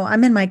 I know.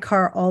 I'm in my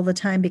car all the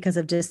time because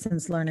of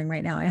distance learning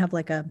right now. I have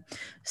like a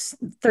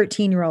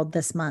 13-year-old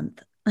this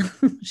month.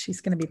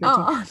 She's going to be 13.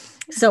 Oh,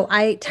 So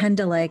I tend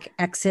to like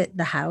exit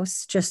the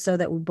house just so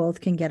that we both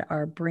can get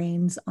our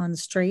brains on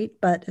straight,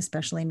 but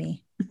especially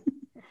me.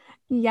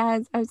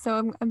 yes.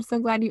 I'm so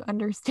glad you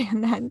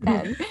understand that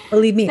then.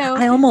 Believe me, So,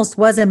 I almost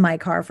was in my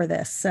car for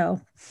this. So,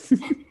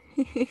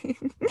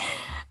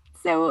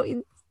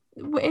 so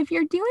if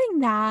you're doing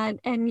that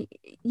and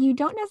you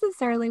don't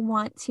necessarily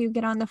want to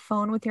get on the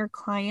phone with your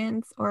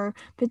clients or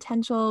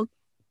potential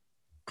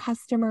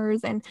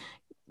customers and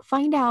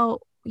find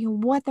out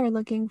what they're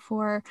looking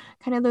for,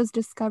 kind of those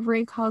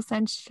discovery call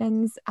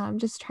sessions,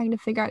 just trying to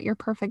figure out your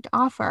perfect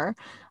offer,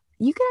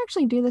 you can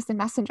actually do this in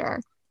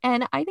Messenger.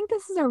 And I think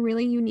this is a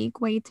really unique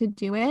way to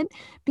do it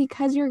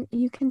because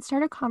you can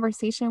start a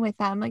conversation with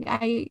them. Like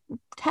I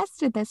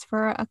tested this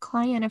for a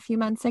client a few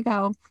months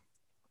ago,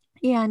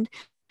 and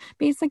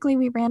basically,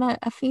 we ran a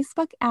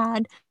Facebook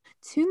ad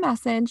to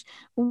message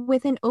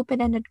with an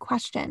open ended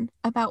question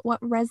about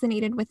what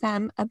resonated with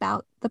them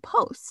about the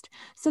post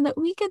so that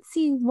we could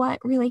see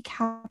what really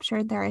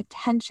captured their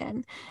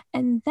attention.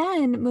 And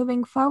then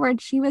moving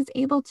forward, she was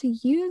able to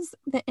use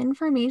the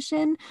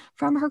information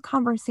from her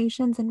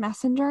conversations in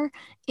Messenger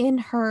in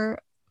her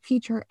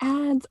future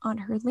ads on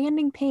her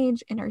landing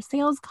page, in her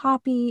sales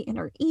copy, in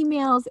her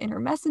emails, in her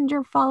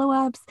messenger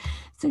follow-ups,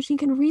 so she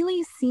can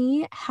really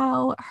see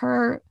how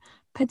her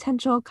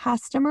potential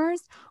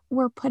customers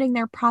were putting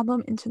their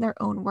problem into their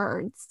own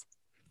words.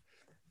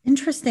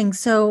 interesting.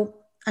 So,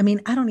 I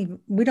mean,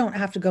 we don't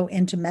have to go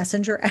into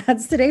messenger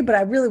ads today, but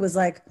I really was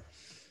like,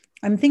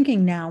 I'm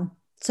thinking now.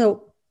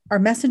 So, our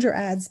messenger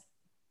ads,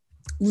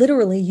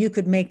 literally, you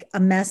could make a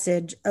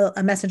messenger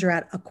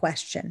ad, a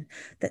question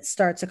that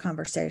starts a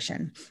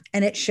conversation.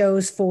 And it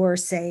shows for,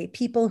 say,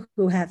 people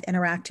who have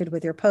interacted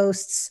with your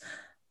posts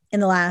in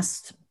the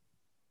last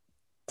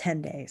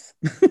 10 days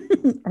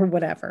or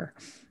whatever.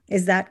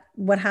 Is that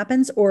what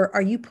happens? Or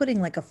are you putting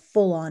like a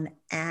full on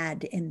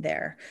ad in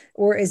there?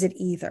 Or is it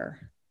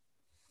either?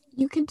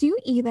 You could do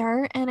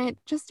either, and it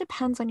just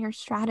depends on your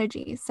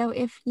strategy. So,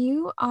 if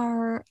you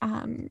are,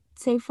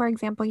 say, for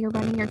example, you're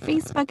running your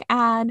Facebook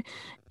ad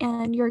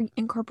and you're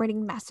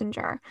incorporating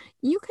Messenger,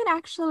 you could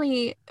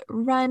actually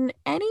run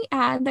any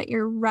ad that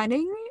you're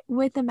running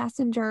with a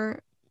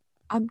Messenger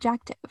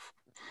objective.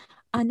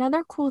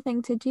 Another cool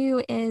thing to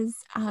do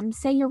is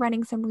say you're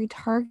running some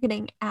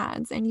retargeting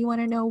ads and you want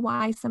to know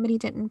why somebody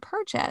didn't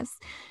purchase.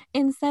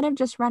 Instead of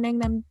just running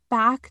them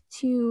back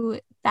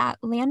to that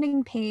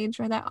landing page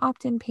or that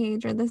opt in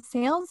page or the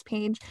sales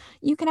page,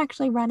 you can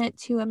actually run it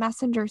to a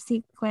messenger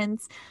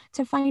sequence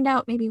to find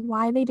out maybe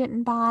why they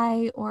didn't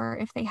buy or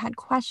if they had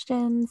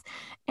questions.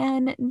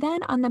 And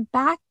then on the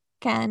back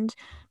end,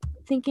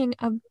 thinking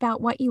about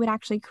what you would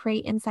actually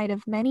create inside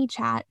of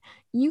ManyChat,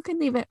 you can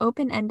leave it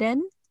open ended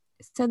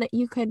so that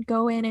you could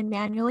go in and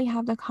manually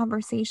have the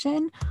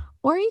conversation,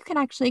 or you can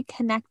actually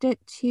connect it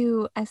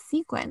to a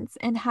sequence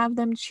and have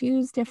them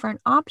choose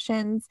different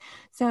options.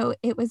 So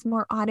it was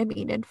more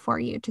automated for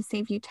you to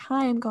save you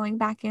time going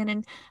back in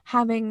and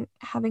having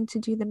to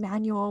do the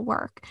manual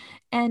work.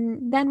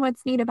 And then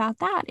what's neat about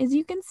that is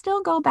you can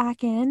still go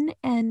back in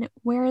and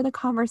where the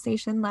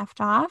conversation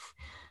left off,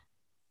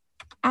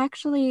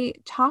 actually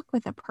talk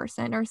with a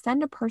person or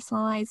send a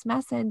personalized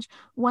message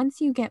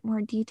once you get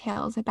more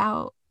details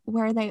about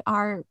where they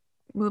are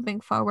moving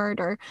forward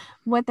or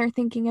what they're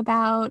thinking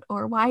about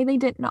or why they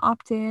didn't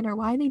opt in or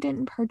why they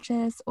didn't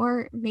purchase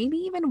or maybe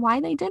even why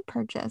they did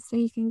purchase so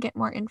you can get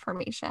more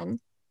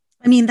information.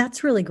 I mean,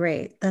 that's really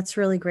great. That's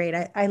really great.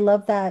 I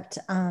love that.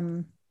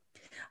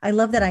 I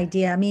love that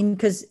idea. I mean,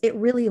 because it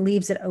really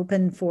leaves it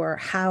open for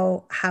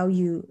how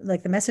you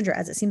like the messenger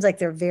ads. It seems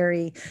like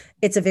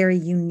it's a very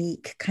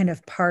unique kind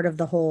of part of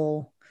the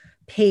whole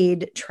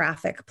paid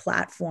traffic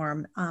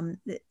platform.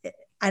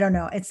 I don't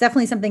know. It's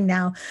definitely something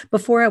now.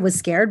 Before I was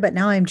scared, but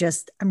now I'm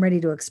ready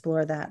to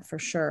explore that for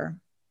sure.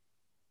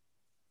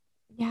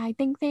 Yeah, I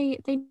think they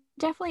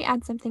definitely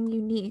add something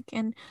unique.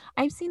 And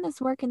I've seen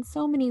this work in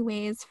so many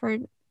ways for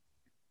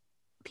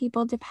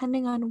people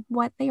depending on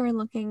what they are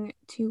looking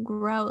to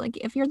grow. Like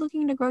if you're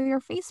looking to grow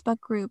your Facebook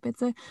group,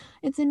 it's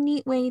a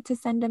neat way to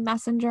send a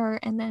messenger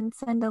and then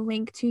send a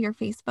link to your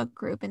Facebook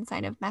group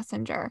inside of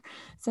Messenger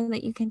so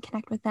that you can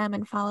connect with them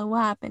and follow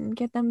up and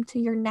get them to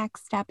your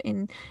next step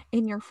in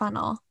your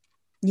funnel.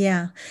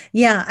 Yeah.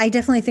 Yeah, I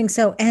definitely think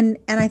so. And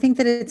I think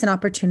that it's an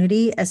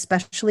opportunity,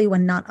 especially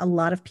when not a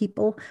lot of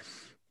people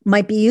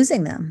might be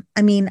using them.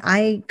 I mean,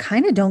 I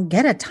kind of don't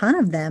get a ton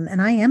of them,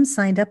 and I am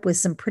signed up with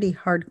some pretty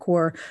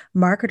hardcore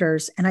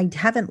marketers, and I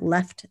haven't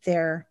left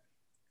their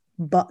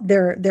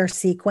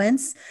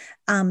sequence.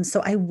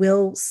 So I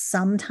will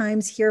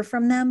sometimes hear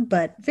from them,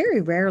 but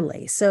very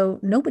rarely. So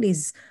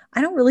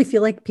I don't really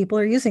feel like people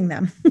are using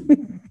them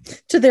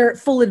to their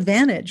full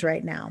advantage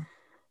right now.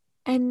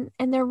 And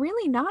they're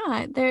really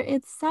not.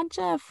 It's such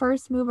a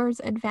first mover's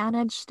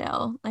advantage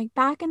still. Like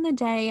back in the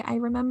day, I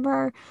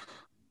remember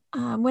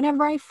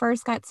whenever I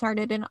first got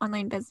started in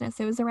online business,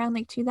 it was around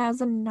like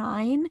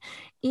 2009.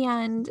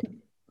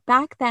 And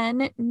back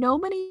then,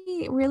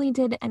 nobody really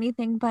did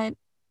anything but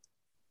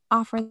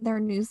offer their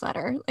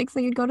newsletter. Like, so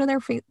you'd go to their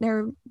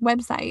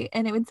website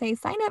and it would say,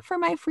 sign up for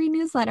my free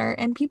newsletter.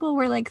 And people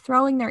were like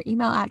throwing their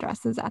email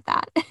addresses at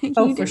that.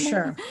 Oh, you for didn't have,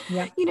 sure.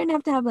 Yep. you didn't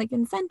have to have like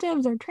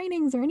incentives or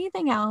trainings or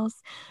anything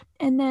else.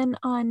 And then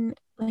on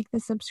like the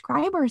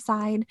subscriber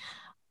side,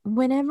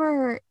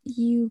 whenever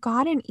you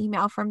got an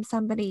email from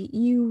somebody,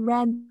 you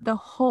read the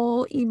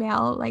whole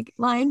email, like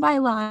line by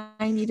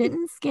line. You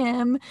didn't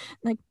skim.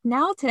 Like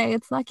now, today,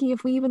 it's lucky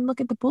if we even look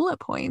at the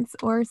bullet points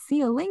or see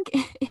a link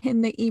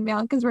in the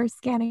email because we're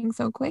scanning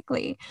so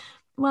quickly.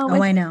 Well, Oh,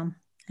 with I know.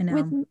 I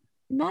with know.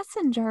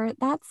 Messenger,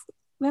 that's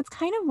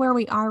kind of where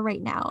we are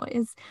right now.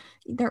 Is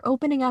they're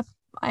opening up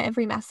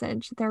every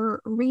message, they're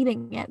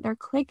reading it, they're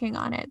clicking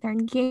on it, they're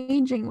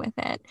engaging with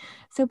it.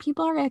 So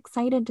people are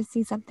excited to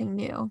see something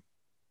new.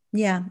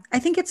 Yeah, I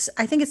think it's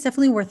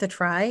definitely worth a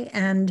try.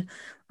 And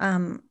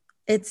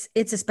it's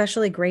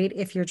especially great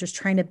if you're just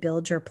trying to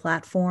build your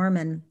platform,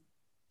 and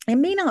it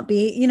may not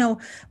be,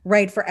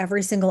 right for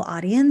every single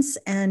audience.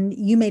 And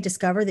you may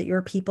discover that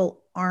your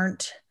people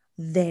aren't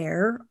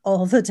there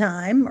all the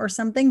time or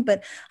something.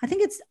 But I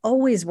think it's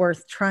always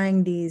worth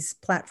trying these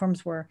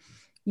platforms where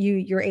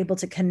you're able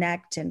to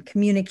connect and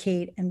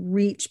communicate and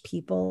reach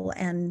people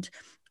and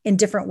in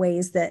different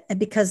ways,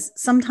 because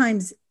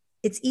sometimes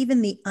it's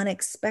even the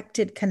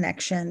unexpected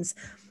connections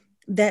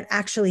that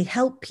actually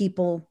help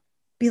people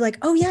be like,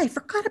 oh yeah, I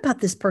forgot about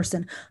this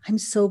person. I'm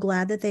so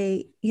glad that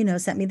they,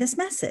 sent me this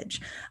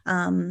message.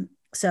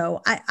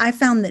 So I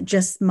found that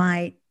just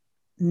my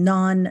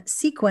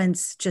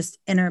non-sequence, just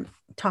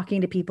talking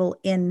to people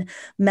in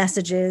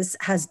messages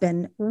has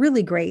been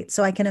really great.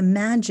 So I can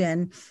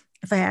imagine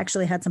if I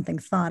actually had something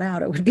thought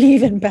out, it would be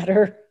even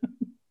better.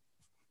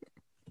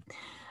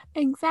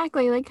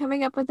 Exactly, like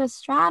coming up with a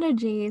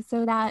strategy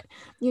so that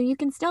you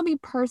can still be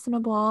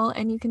personable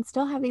and you can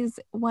still have these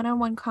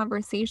one-on-one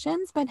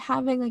conversations, but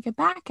having like a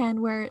back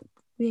end where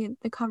the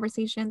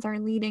conversations are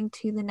leading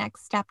to the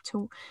next step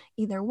to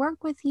either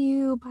work with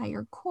you, buy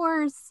your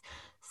course,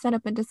 set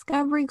up a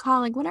discovery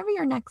call, like whatever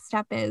your next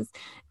step is.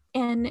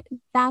 And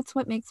that's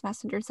what makes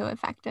Messenger so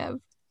effective.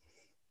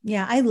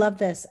 Yeah, I love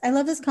this. I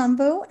love this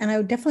convo, and I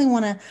would definitely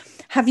want to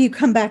have you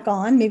come back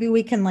on. Maybe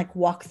we can like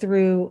walk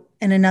through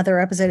in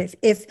another episode.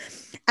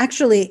 If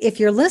actually, if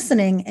you're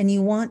listening and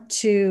you want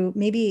to,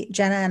 maybe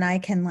Jenna and I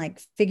can like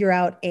figure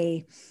out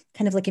a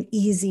kind of like an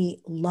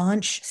easy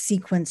launch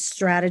sequence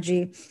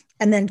strategy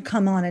and then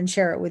come on and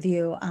share it with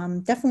you.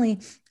 Definitely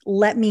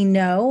let me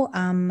know.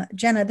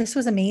 Jenna, this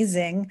was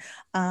amazing.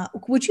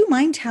 Would you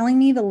mind telling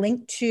me the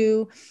link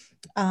to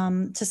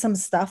some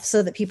stuff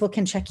so that people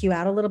can check you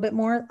out a little bit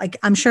more? Like,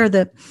 I'm sure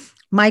that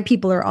my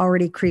people are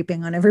already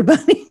creeping on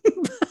everybody.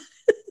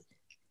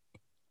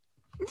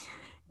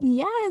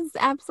 Yes,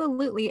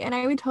 absolutely. And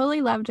I would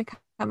totally love to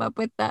come up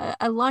with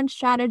a launch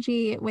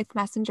strategy with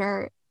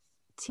Messenger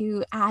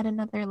to add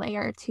another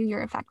layer to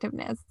your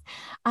effectiveness.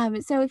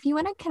 So if you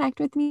want to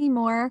connect with me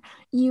more,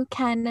 you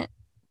can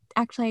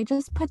actually, I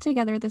just put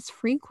together this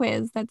free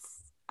quiz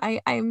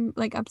I'm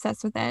like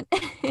obsessed with it.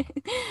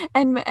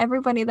 And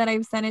everybody that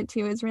I've sent it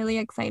to is really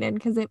excited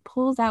because it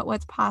pulls out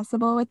what's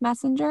possible with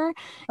Messenger.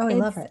 Oh, I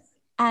love It's it.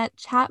 at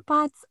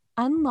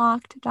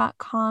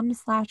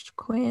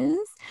chatbotsunlocked.com/quiz,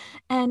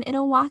 and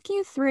it'll walk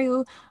you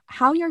through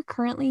how you're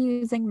currently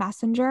using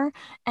Messenger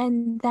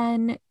and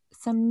then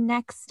some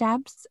next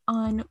steps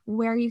on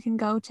where you can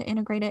go to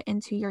integrate it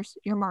into your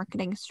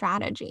marketing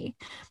strategy.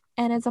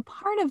 And as a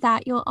part of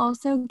that, you'll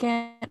also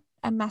get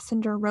a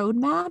Messenger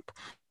roadmap,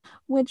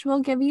 which will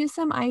give you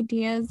some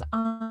ideas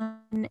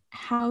on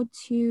how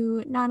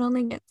to not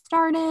only get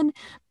started,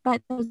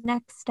 but those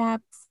next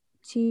steps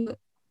to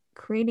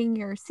creating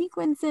your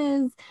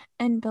sequences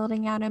and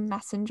building out a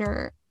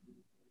Messenger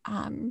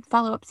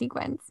follow up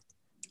sequence.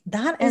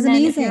 That is And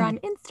then if you're on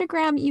amazing.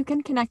 Instagram, you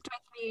can connect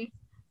with me.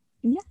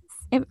 Yes.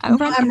 If No,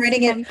 over on I'm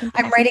writing Instagram, it. you can I'm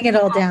connect with writing it me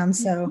all at. down.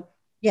 So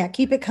yeah,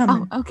 keep it Oh,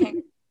 coming.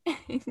 okay.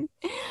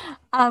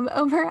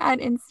 Over at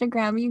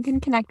Instagram, you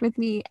can connect with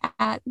me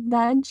at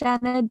the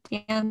Jenna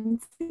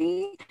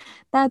Dancy.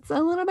 That's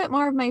a little bit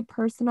more of my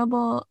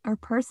personal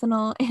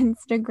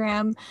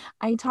Instagram.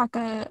 I talk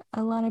a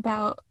lot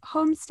about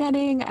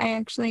homesteading.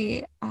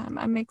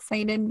 I'm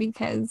excited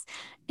because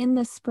in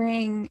the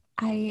spring,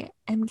 I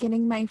am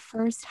getting my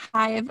first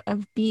hive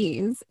of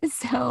bees.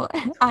 So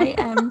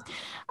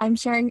I'm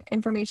sharing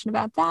information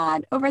about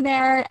that over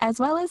there, as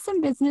well as some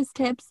business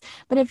tips.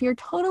 But if you're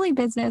totally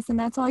business and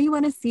that's all you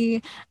want to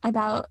see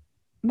about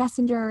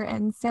Messenger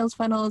and sales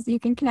funnels, you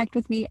can connect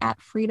with me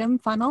at Freedom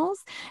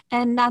Funnels.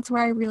 And that's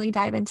where I really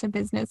dive into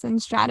business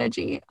and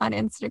strategy on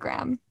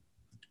Instagram.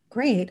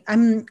 Great.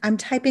 I'm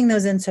typing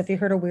those in. So if you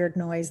heard a weird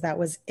noise, that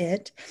was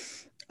it.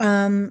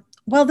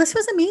 Well, this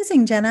was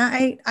amazing,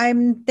 Jenna.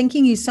 I'm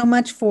thanking you so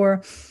much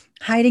for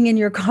hiding in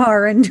your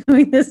car and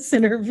doing this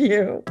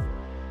interview.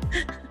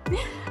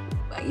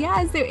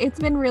 Yeah, so it's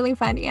been really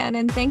fun, Anne,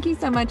 and thank you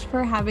so much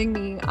for having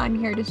me on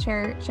here to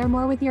share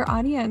more with your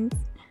audience.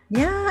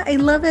 Yeah, I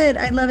love it.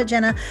 I love it,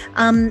 Jenna.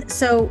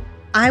 So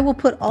I will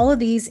put all of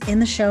these in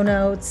the show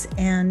notes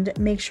and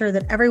make sure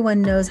that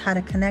everyone knows how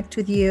to connect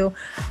with you.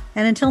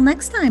 And until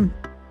next time,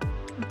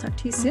 I'll talk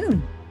to you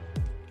soon.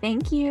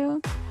 Thank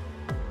you.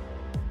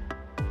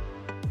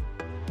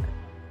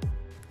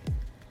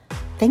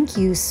 Thank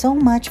you so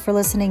much for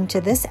listening to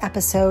this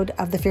episode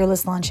of the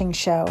Fearless Launching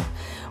Show.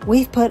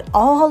 We've put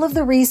all of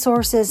the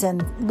resources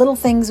and little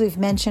things we've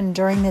mentioned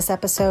during this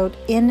episode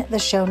in the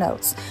show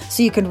notes,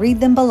 so you can read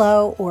them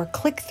below or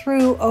click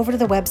through over to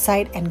the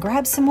website and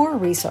grab some more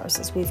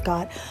resources. We've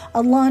got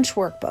a launch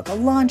workbook, a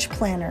launch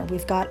planner,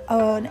 we've got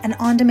an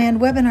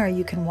on-demand webinar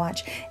you can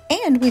watch,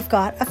 and we've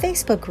got a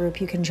Facebook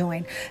group you can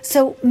join.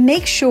 So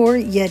make sure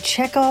you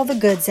check all the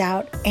goods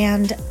out,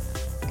 and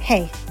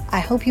hey, I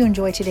hope you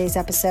enjoyed today's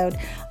episode.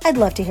 I'd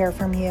love to hear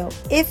from you.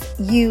 If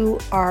you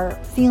are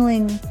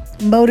feeling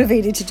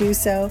motivated to do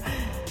so,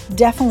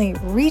 definitely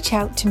reach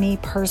out to me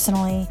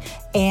personally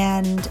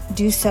and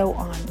do so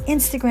on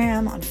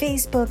Instagram, on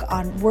Facebook,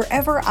 on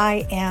wherever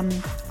I am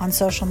on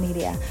social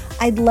media.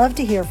 I'd love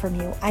to hear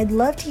from you. I'd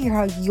love to hear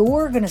how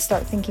you're going to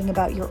start thinking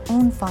about your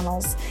own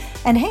funnels.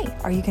 And hey,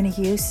 are you going to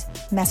use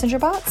messenger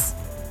bots?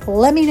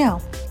 Let me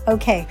know.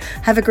 Okay,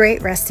 have a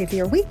great rest of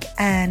your week,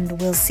 and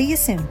we'll see you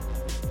soon.